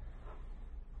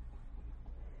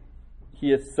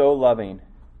 He is so loving,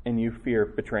 and you fear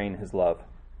betraying His love.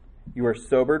 You are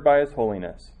sobered by His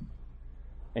holiness,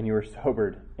 and you are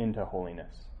sobered into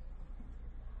holiness.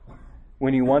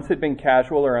 When you once had been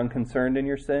casual or unconcerned in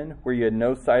your sin, where you had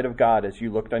no sight of God as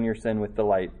you looked on your sin with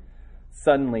delight,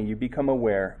 suddenly you become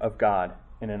aware of God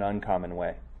in an uncommon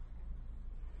way.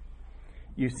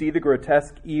 You see the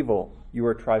grotesque evil you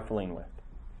are trifling with.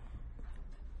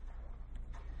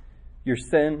 Your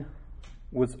sin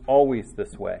was always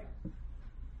this way.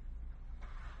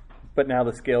 But now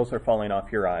the scales are falling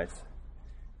off your eyes,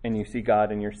 and you see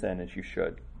God in your sin as you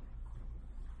should.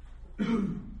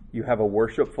 You have a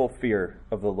worshipful fear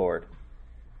of the Lord.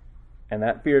 And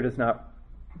that fear does not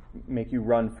make you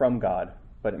run from God,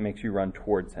 but it makes you run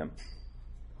towards Him.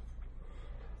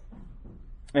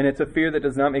 And it's a fear that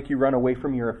does not make you run away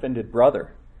from your offended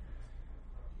brother,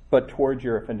 but towards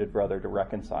your offended brother to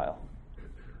reconcile.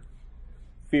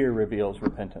 Fear reveals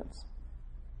repentance.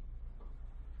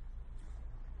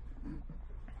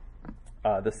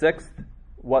 The sixth,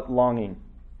 what longing?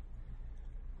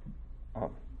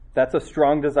 That's a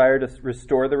strong desire to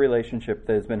restore the relationship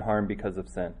that has been harmed because of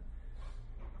sin.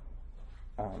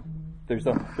 There's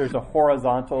a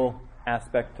horizontal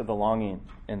aspect to the longing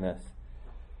in this,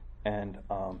 and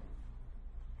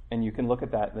you can look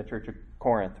at that in the Church of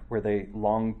Corinth, where they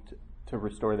longed to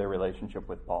restore their relationship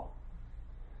with Paul.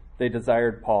 They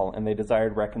desired Paul, and they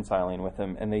desired reconciling with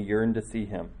him, and they yearned to see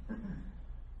him.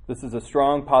 This is a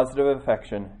strong positive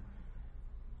affection,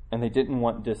 and they didn't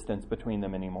want distance between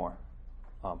them anymore.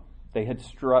 They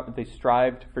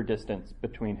strived for distance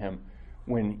between him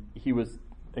when he was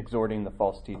exhorting the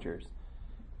false teachers.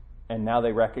 And now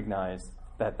they recognize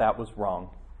that that was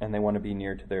wrong, and they want to be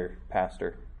near to their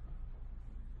pastor.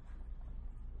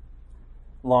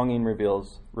 Longing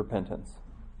reveals repentance.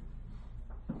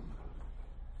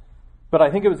 But I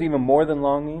think it was even more than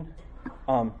longing.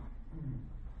 And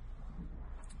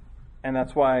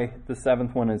that's why the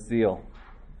seventh one is zeal.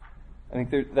 I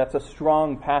think that's a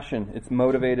strong passion. It's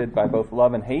motivated by both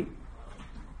love and hate.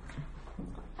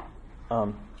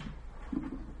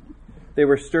 They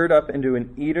were stirred up into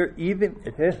an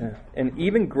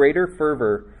even greater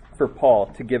fervor for Paul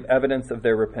to give evidence of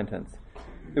their repentance.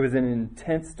 It was an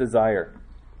intense desire.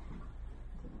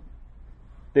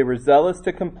 They were zealous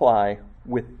to comply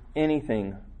with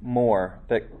anything more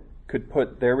that could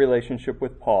put their relationship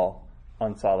with Paul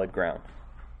on solid ground.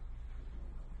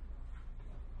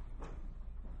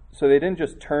 So they didn't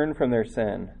just turn from their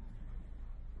sin.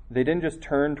 They didn't just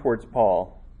turn towards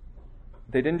Paul.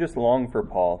 They didn't just long for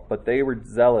Paul, but they were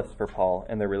zealous for Paul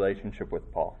and their relationship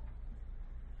with Paul.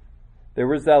 They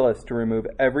were zealous to remove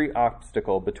every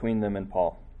obstacle between them and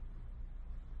Paul.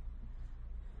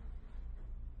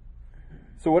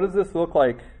 So what does this look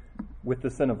like with the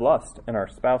sin of lust and our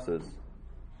spouses?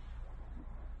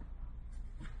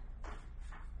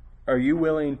 Are you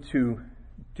willing to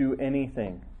do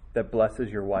anything that blesses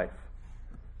your wife?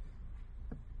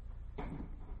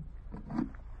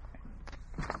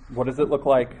 What does it look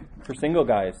like for single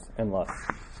guys and lust?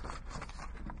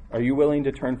 Are you willing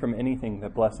to turn from anything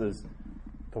that blesses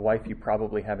the wife you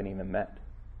probably haven't even met?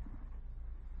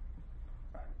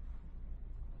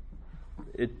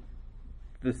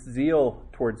 This zeal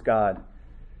towards God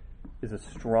is a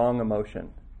strong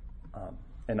emotion.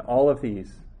 And all of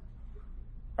these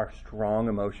are strong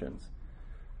emotions.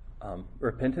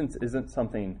 Repentance isn't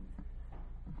something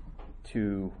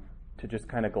to just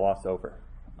kind of gloss over.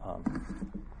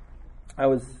 I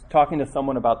was talking to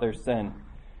someone about their sin,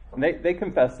 and they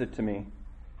confessed it to me.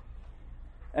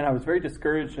 And I was very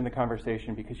discouraged in the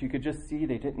conversation because you could just see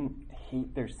they didn't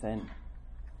hate their sin.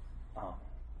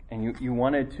 And you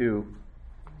wanted to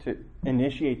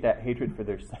initiate that hatred for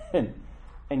their sin,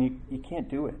 and you can't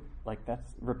do it. Like,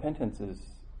 repentance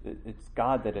it's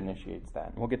God that initiates that.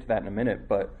 And we'll get to that in a minute,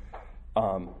 but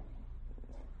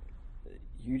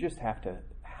you just have to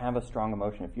have a strong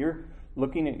emotion. If you're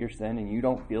looking at your sin and you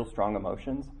don't feel strong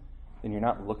emotions, then you're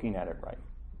not looking at it right.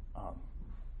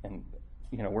 And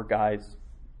we're guys.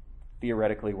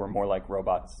 Theoretically, we're more like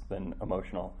robots than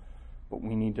emotional, but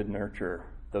we need to nurture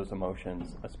those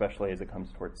emotions, especially as it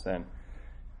comes towards sin,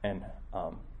 and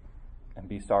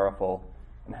be sorrowful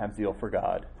and have zeal for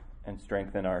God and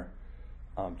strengthen our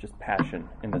just passion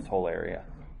in this whole area.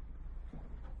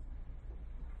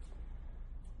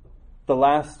 The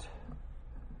last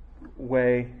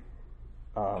way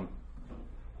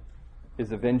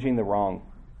is avenging the wrong.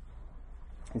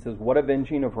 He says, what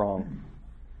avenging of wrong.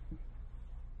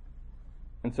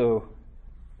 And so,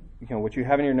 what you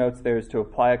have in your notes there is to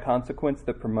apply a consequence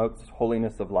that promotes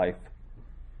holiness of life.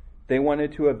 They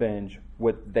wanted to avenge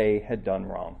what they had done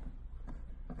wrong.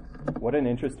 What an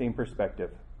interesting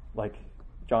perspective. Like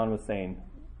John was saying,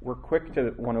 we're quick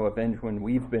to want to avenge when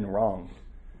we've been wronged.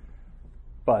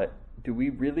 But do we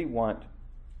really want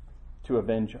to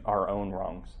avenge our own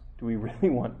wrongs? Do we really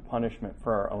want punishment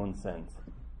for our own sins?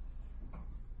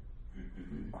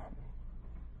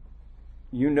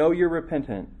 You know you're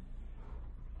repentant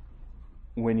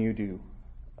when you do.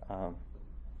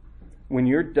 When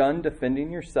you're done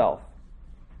defending yourself,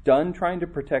 done trying to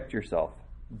protect yourself,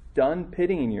 done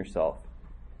pitying yourself,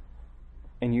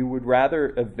 and you would rather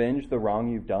avenge the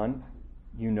wrong you've done,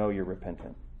 you know you're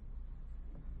repentant.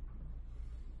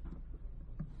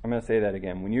 I'm going to say that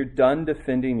again. When you're done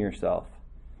defending yourself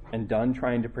and done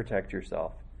trying to protect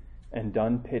yourself and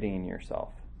done pitying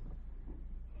yourself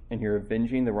and you're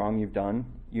avenging the wrong you've done,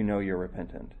 you know you're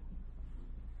repentant.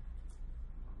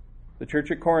 The church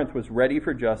at Corinth was ready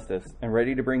for justice and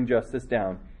ready to bring justice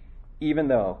down, even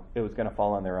though it was going to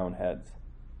fall on their own heads.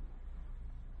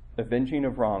 Avenging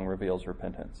of wrong reveals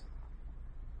repentance.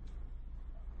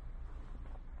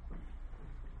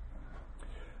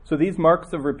 So these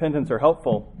marks of repentance are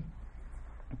helpful,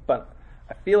 but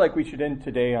I feel like we should end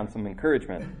today on some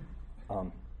encouragement.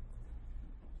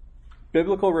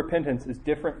 Biblical repentance is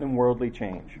different than worldly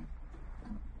change.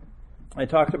 I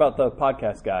talked about the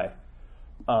podcast guy,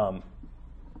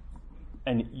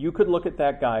 and you could look at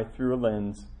that guy through a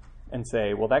lens and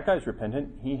say, well, that guy's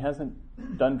repentant. He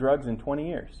hasn't done drugs in 20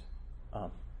 years.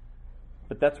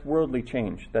 But that's worldly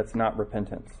change. That's not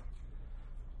repentance.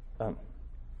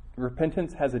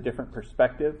 Repentance has a different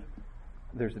perspective.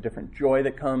 There's a different joy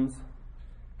that comes.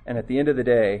 And at the end of the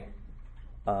day,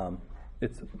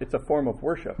 it's a form of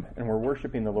worship, and we're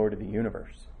worshiping the Lord of the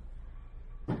universe.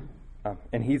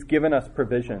 And He's given us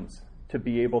provisions to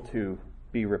be able to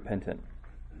be repentant.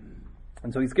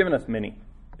 And so He's given us many.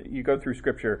 You go through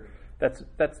Scripture,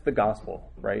 that's the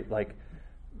gospel, right? Like,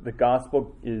 the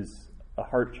gospel is a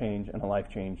heart change and a life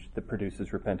change that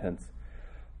produces repentance.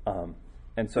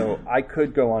 And so I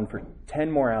could go on for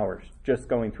 10 more hours just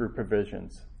going through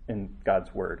provisions in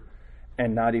God's Word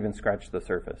and not even scratch the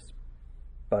surface.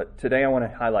 But today I want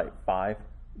to highlight 5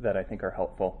 that I think are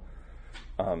helpful.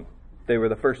 They were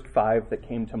the first 5 that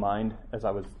came to mind as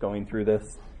I was going through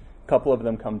this. A couple of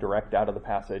them come direct out of the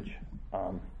passage.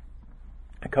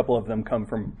 A couple of them come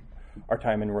from our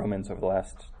time in Romans over the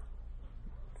last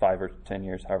 5 or 10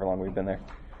 years, however long we've been there.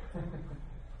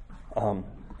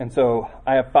 And so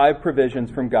I have 5 provisions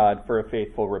from God for a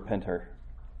faithful repenter.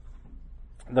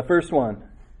 The first one,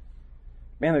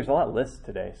 man, there's a lot of lists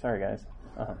today. Sorry, guys.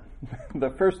 The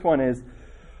first one is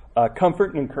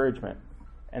comfort and encouragement.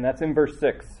 And that's in verse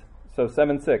 6. So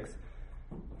 7:6.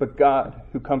 But God,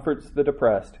 who comforts the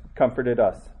depressed, comforted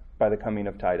us by the coming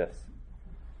of Titus.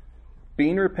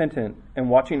 Being repentant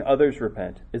and watching others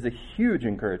repent is a huge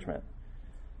encouragement.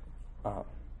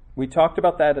 We talked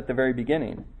about that at the very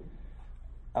beginning.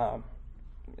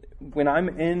 When I'm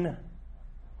in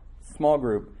small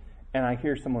group and I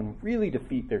hear someone really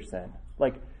defeat their sin,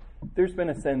 like there's been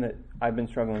a sin that I've been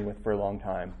struggling with for a long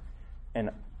time and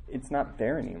it's not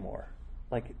there anymore.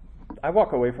 Like I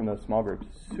walk away from those small groups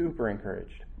super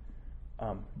encouraged.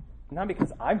 Not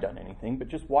because I've done anything, but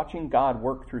just watching God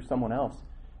work through someone else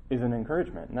is an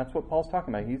encouragement. And that's what Paul's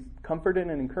talking about. He's comforted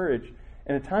and encouraged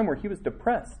in a time where he was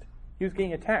depressed. He was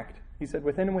getting attacked. He said,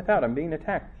 within and without, I'm being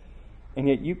attacked. And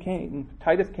yet you came,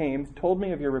 Titus came, told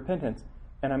me of your repentance,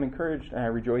 and I'm encouraged and I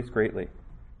rejoice greatly.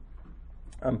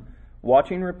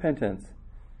 Watching repentance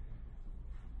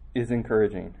is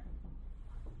encouraging.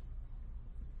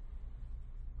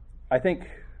 I think,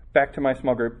 back to my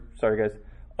small group, sorry guys,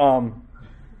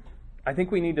 I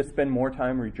think we need to spend more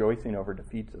time rejoicing over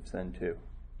defeats of sin too.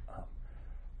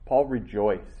 Paul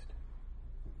rejoiced.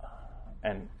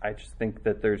 And I just think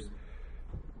that there's,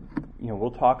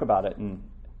 we'll talk about it and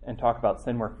talk about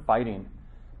sin we're fighting,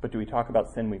 but do we talk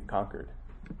about sin we've conquered?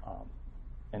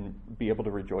 And be able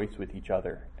to rejoice with each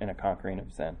other in a conquering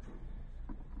of sin.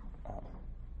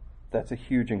 That's a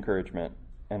huge encouragement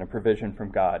and a provision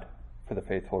from God for the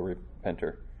faithful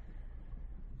repenter.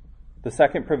 The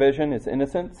second provision is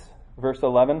innocence. Verse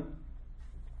 11.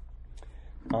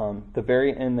 The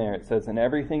very end there, it says, in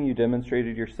everything you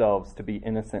demonstrated yourselves to be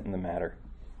innocent in the matter.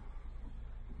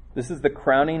 This is the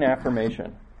crowning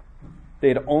affirmation. They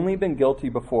had only been guilty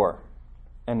before,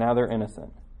 and now they're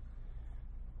innocent.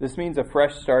 This means a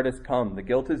fresh start has come. The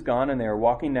guilt is gone, and they are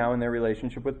walking now in their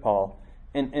relationship with Paul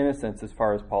in innocence as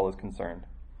far as Paul is concerned.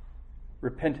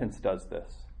 Repentance does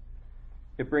this.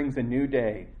 It brings a new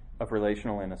day of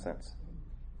relational innocence.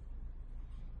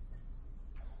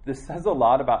 This says a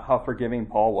lot about how forgiving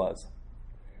Paul was.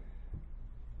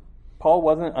 Paul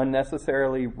wasn't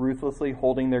unnecessarily, ruthlessly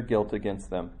holding their guilt against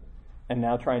them and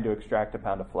now trying to extract a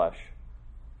pound of flesh.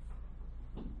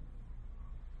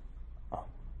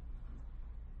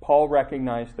 Paul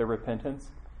recognized their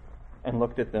repentance and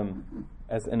looked at them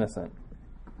as innocent.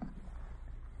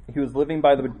 He was living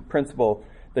by the principle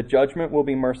that judgment will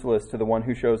be merciless to the one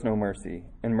who shows no mercy,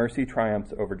 and mercy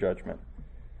triumphs over judgment.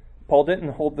 Paul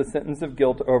didn't hold the sentence of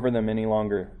guilt over them any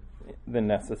longer than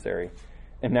necessary,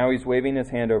 and now he's waving his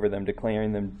hand over them,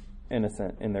 declaring them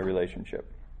innocent in their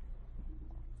relationship.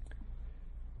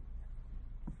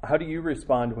 How do you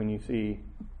respond when you see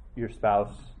your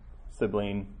spouse,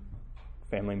 sibling,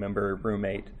 family member,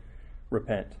 roommate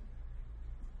repent?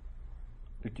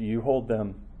 Do you hold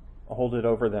it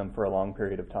over them for a long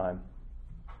period of time?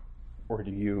 Or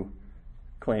do you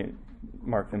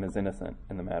mark them as innocent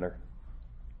in the matter?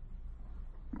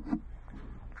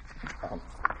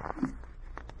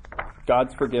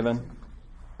 God's forgiven.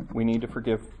 We need to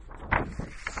forgive.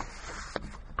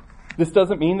 This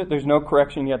doesn't mean that there's no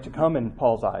correction yet to come in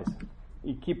Paul's eyes.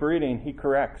 You keep reading, he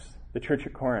corrects the church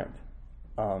at Corinth.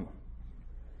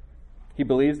 He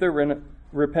believes they're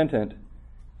repentant,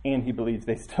 and he believes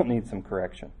they still need some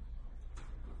correction.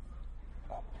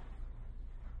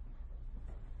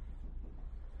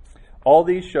 All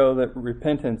these show that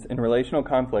repentance in relational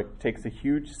conflict takes a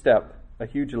huge step, a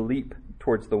huge leap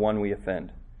towards the one we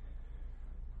offend.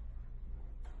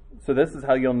 So this is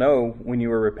how you'll know when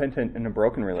you are repentant in a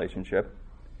broken relationship.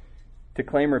 To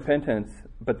claim repentance,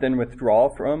 but then withdraw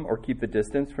from or keep the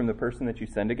distance from the person that you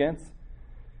sinned against,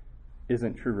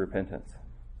 isn't true repentance.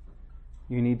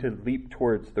 You need to leap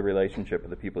towards the relationship of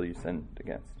the people you sinned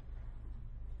against.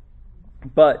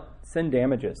 But sin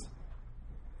damages.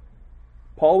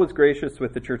 Paul was gracious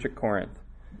with the church at Corinth,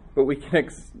 but we can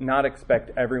not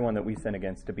expect everyone that we sin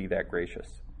against to be that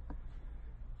gracious.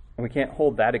 And we can't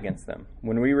hold that against them.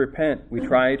 When we repent, we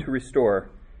try to restore,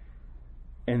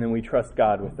 and then we trust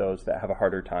God with those that have a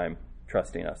harder time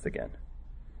trusting us again.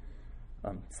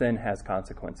 Sin has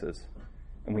consequences,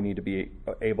 and we need to be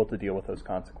able to deal with those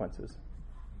consequences.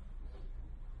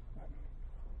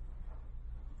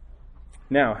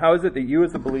 Now, how is it that you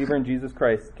as a believer in Jesus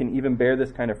Christ can even bear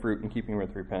this kind of fruit in keeping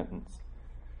with repentance?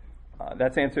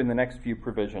 That's answered in the next few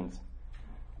provisions.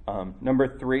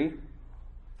 Number 3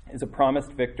 is a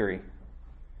promised victory.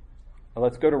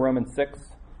 Let's go to Romans 6.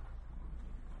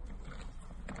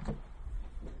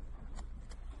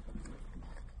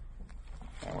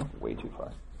 I went way too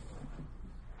far.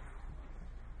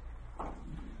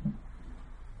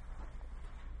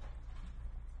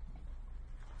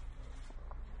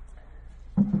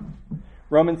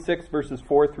 Romans 6 verses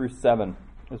 4 through 7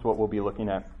 is what we'll be looking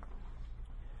at.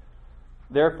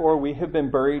 Therefore, we have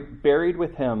been buried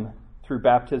with him through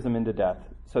baptism into death,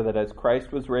 so that as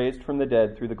Christ was raised from the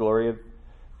dead through the glory of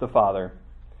the Father,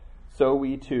 so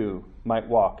we too might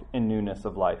walk in newness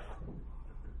of life.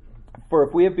 For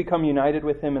if we have become united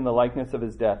with him in the likeness of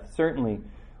his death, certainly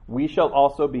we shall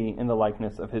also be in the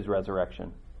likeness of his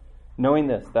resurrection. Knowing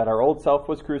this, that our old self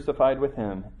was crucified with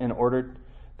him in order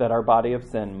that our body of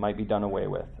sin might be done away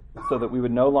with, so that we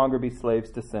would no longer be slaves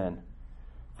to sin.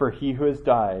 For he who has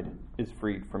died is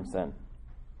freed from sin.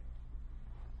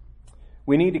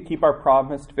 We need to keep our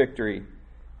promised victory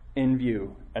in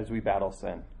view as we battle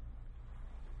sin.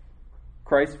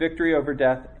 Christ's victory over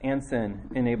death and sin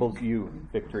enables you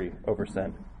victory over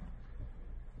sin.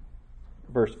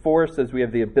 Verse 4 says we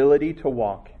have the ability to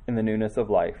walk in the newness of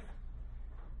life.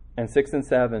 And 6 and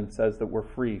 7 says that we're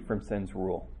free from sin's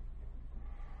rule.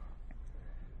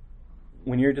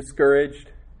 When you're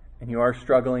discouraged and you are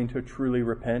struggling to truly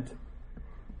repent,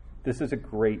 this is a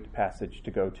great passage to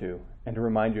go to and to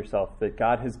remind yourself that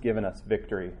God has given us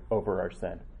victory over our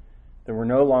sin. That we're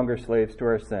no longer slaves to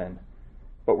our sin,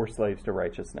 but we're slaves to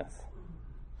righteousness.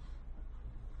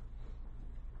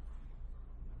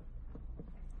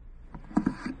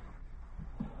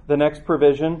 The next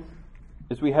provision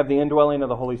is we have the indwelling of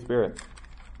the Holy Spirit.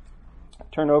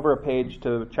 Turn over a page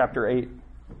to chapter 8.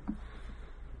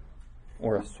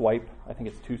 Or a swipe. I think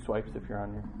it's 2 swipes if you're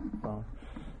on your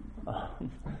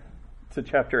phone. To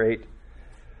chapter 8.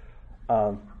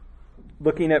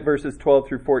 Looking at verses 12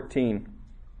 through 14,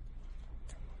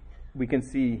 we can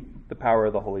see the power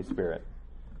of the Holy Spirit.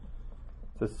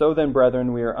 It says, so then,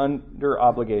 brethren, we are under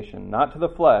obligation, not to the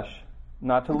flesh,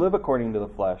 not to live according to the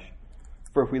flesh.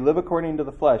 For if we live according to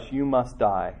the flesh, you must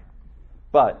die.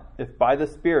 But if by the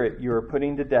Spirit you are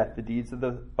putting to death the deeds of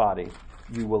the body,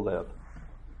 you will live.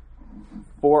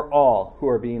 For all who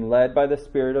are being led by the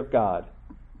Spirit of God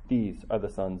These are the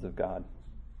sons of God.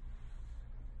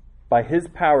 By his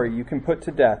power you can put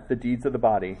to death the deeds of the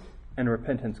body, and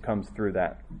repentance comes through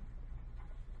that.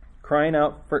 Crying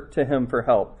out to him for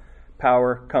help,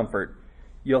 power, comfort,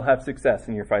 you'll have success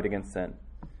in your fight against sin.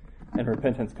 And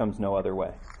repentance comes no other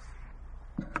way.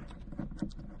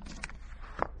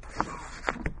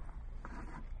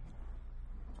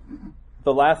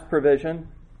 The last provision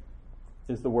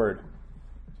is the Word.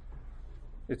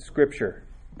 It's Scripture.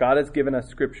 God has given us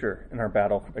Scripture in our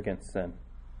battle against sin.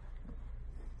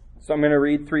 So I'm going to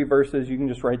read 3 verses. You can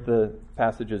just write the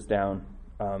passages down.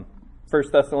 1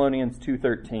 Thessalonians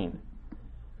 2:13.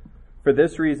 For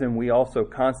this reason we also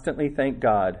constantly thank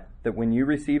God that when you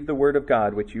received the word of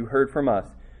God which you heard from us,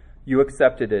 you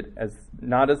accepted it as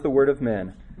not as the word of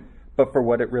men, but for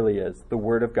what it really is, the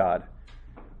word of God,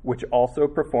 which also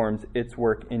performs its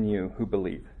work in you who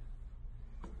believe.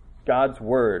 God's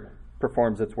word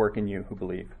performs its work in you who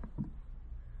believe.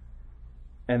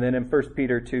 And then in 1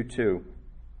 Peter 2:2,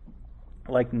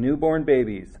 like newborn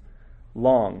babies,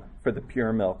 long for the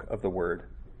pure milk of the word,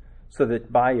 so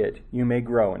that by it you may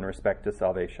grow in respect to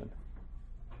salvation.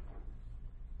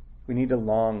 We need to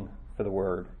long for the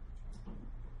word.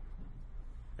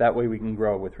 That way we can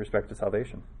grow with respect to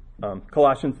salvation.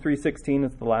 Colossians 3:16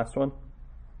 is the last one.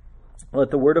 Let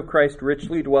the word of Christ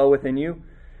richly dwell within you,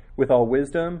 with all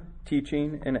wisdom,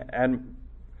 teaching, and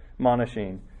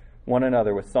admonishing one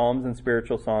another with psalms and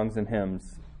spiritual songs and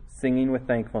hymns, singing with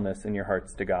thankfulness in your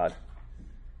hearts to God.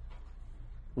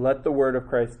 Let the word of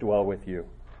Christ dwell with you.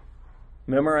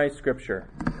 Memorize Scripture.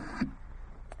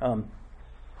 A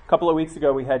couple of weeks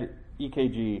ago we had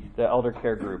EKG, the Elder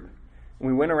Care Group. And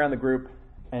we went around the group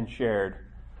and shared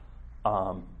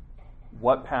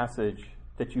what passage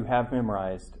that you have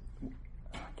memorized.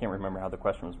 I can't remember how the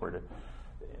question was worded.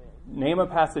 Name a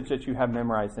passage that you have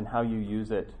memorized and how you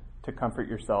use it to comfort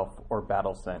yourself or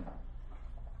battle sin.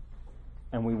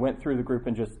 And we went through the group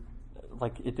and just,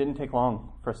 it didn't take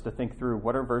long for us to think through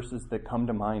what are verses that come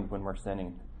to mind when we're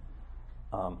sinning.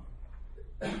 And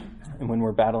when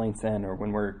we're battling sin, or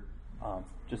when we're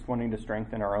just wanting to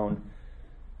strengthen our own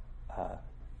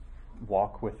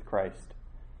walk with Christ.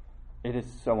 It is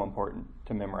so important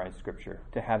to memorize Scripture,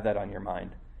 to have that on your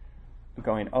mind.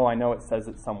 Going, I know it says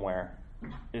it somewhere,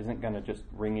 isn't going to just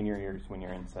ring in your ears when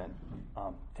you're in sin.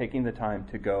 Taking the time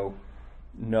to go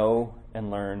know and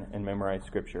learn and memorize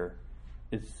Scripture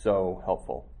is so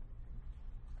helpful.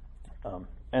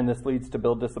 And this leads to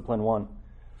Build Discipline 1.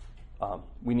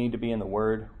 We need to be in the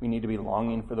Word. We need to be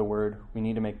longing for the Word. We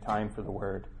need to make time for the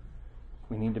Word.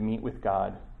 We need to meet with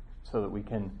God so that we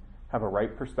can have a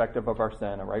right perspective of our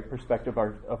sin, a right perspective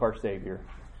of our Savior,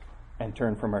 and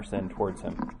turn from our sin towards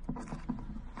Him.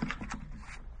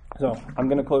 So I'm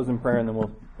going to close in prayer and then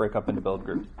we'll break up into build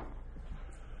groups.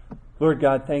 Lord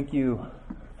God, thank you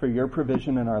for your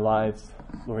provision in our lives.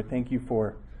 Lord, thank you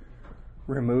for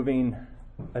removing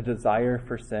a desire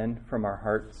for sin from our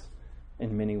hearts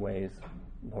in many ways,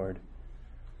 Lord.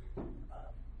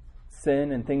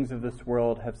 Sin and things of this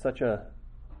world have such a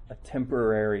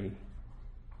temporary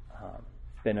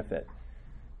benefit,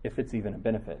 if it's even a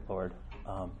benefit, Lord.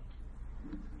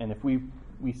 And if we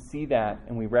see that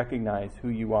and we recognize who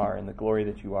you are and the glory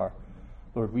that you are,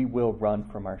 Lord, we will run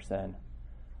from our sin.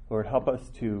 Lord, help us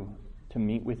to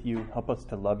meet with you. Help us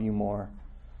to love you more.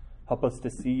 Help us to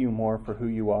see you more for who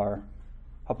you are.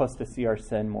 Help us to see our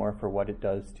sin more for what it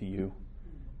does to you.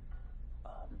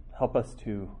 Help us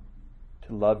to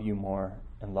love you more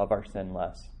and love our sin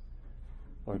less.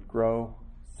 Lord, grow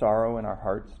sorrow in our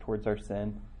hearts towards our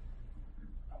sin.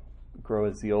 Grow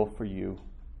a zeal for you.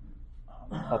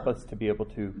 Help us to be able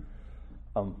to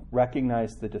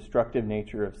recognize the destructive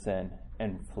nature of sin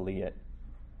and flee it.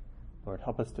 Lord,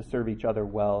 help us to serve each other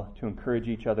well, to encourage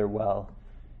each other well,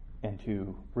 and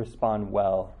to respond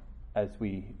well as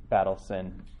we battle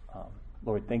sin.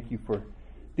 Lord, thank you for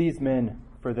these men,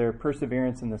 for their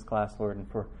perseverance in this class, Lord, and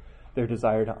for their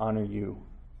desire to honor you,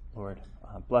 Lord.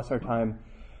 Bless our time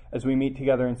as we meet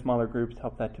together in smaller groups.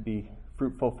 Help that to be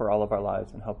fruitful for all of our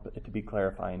lives, and help it to be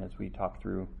clarifying as we talk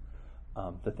through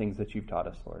the things that you've taught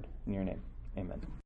us, Lord. In your name, amen.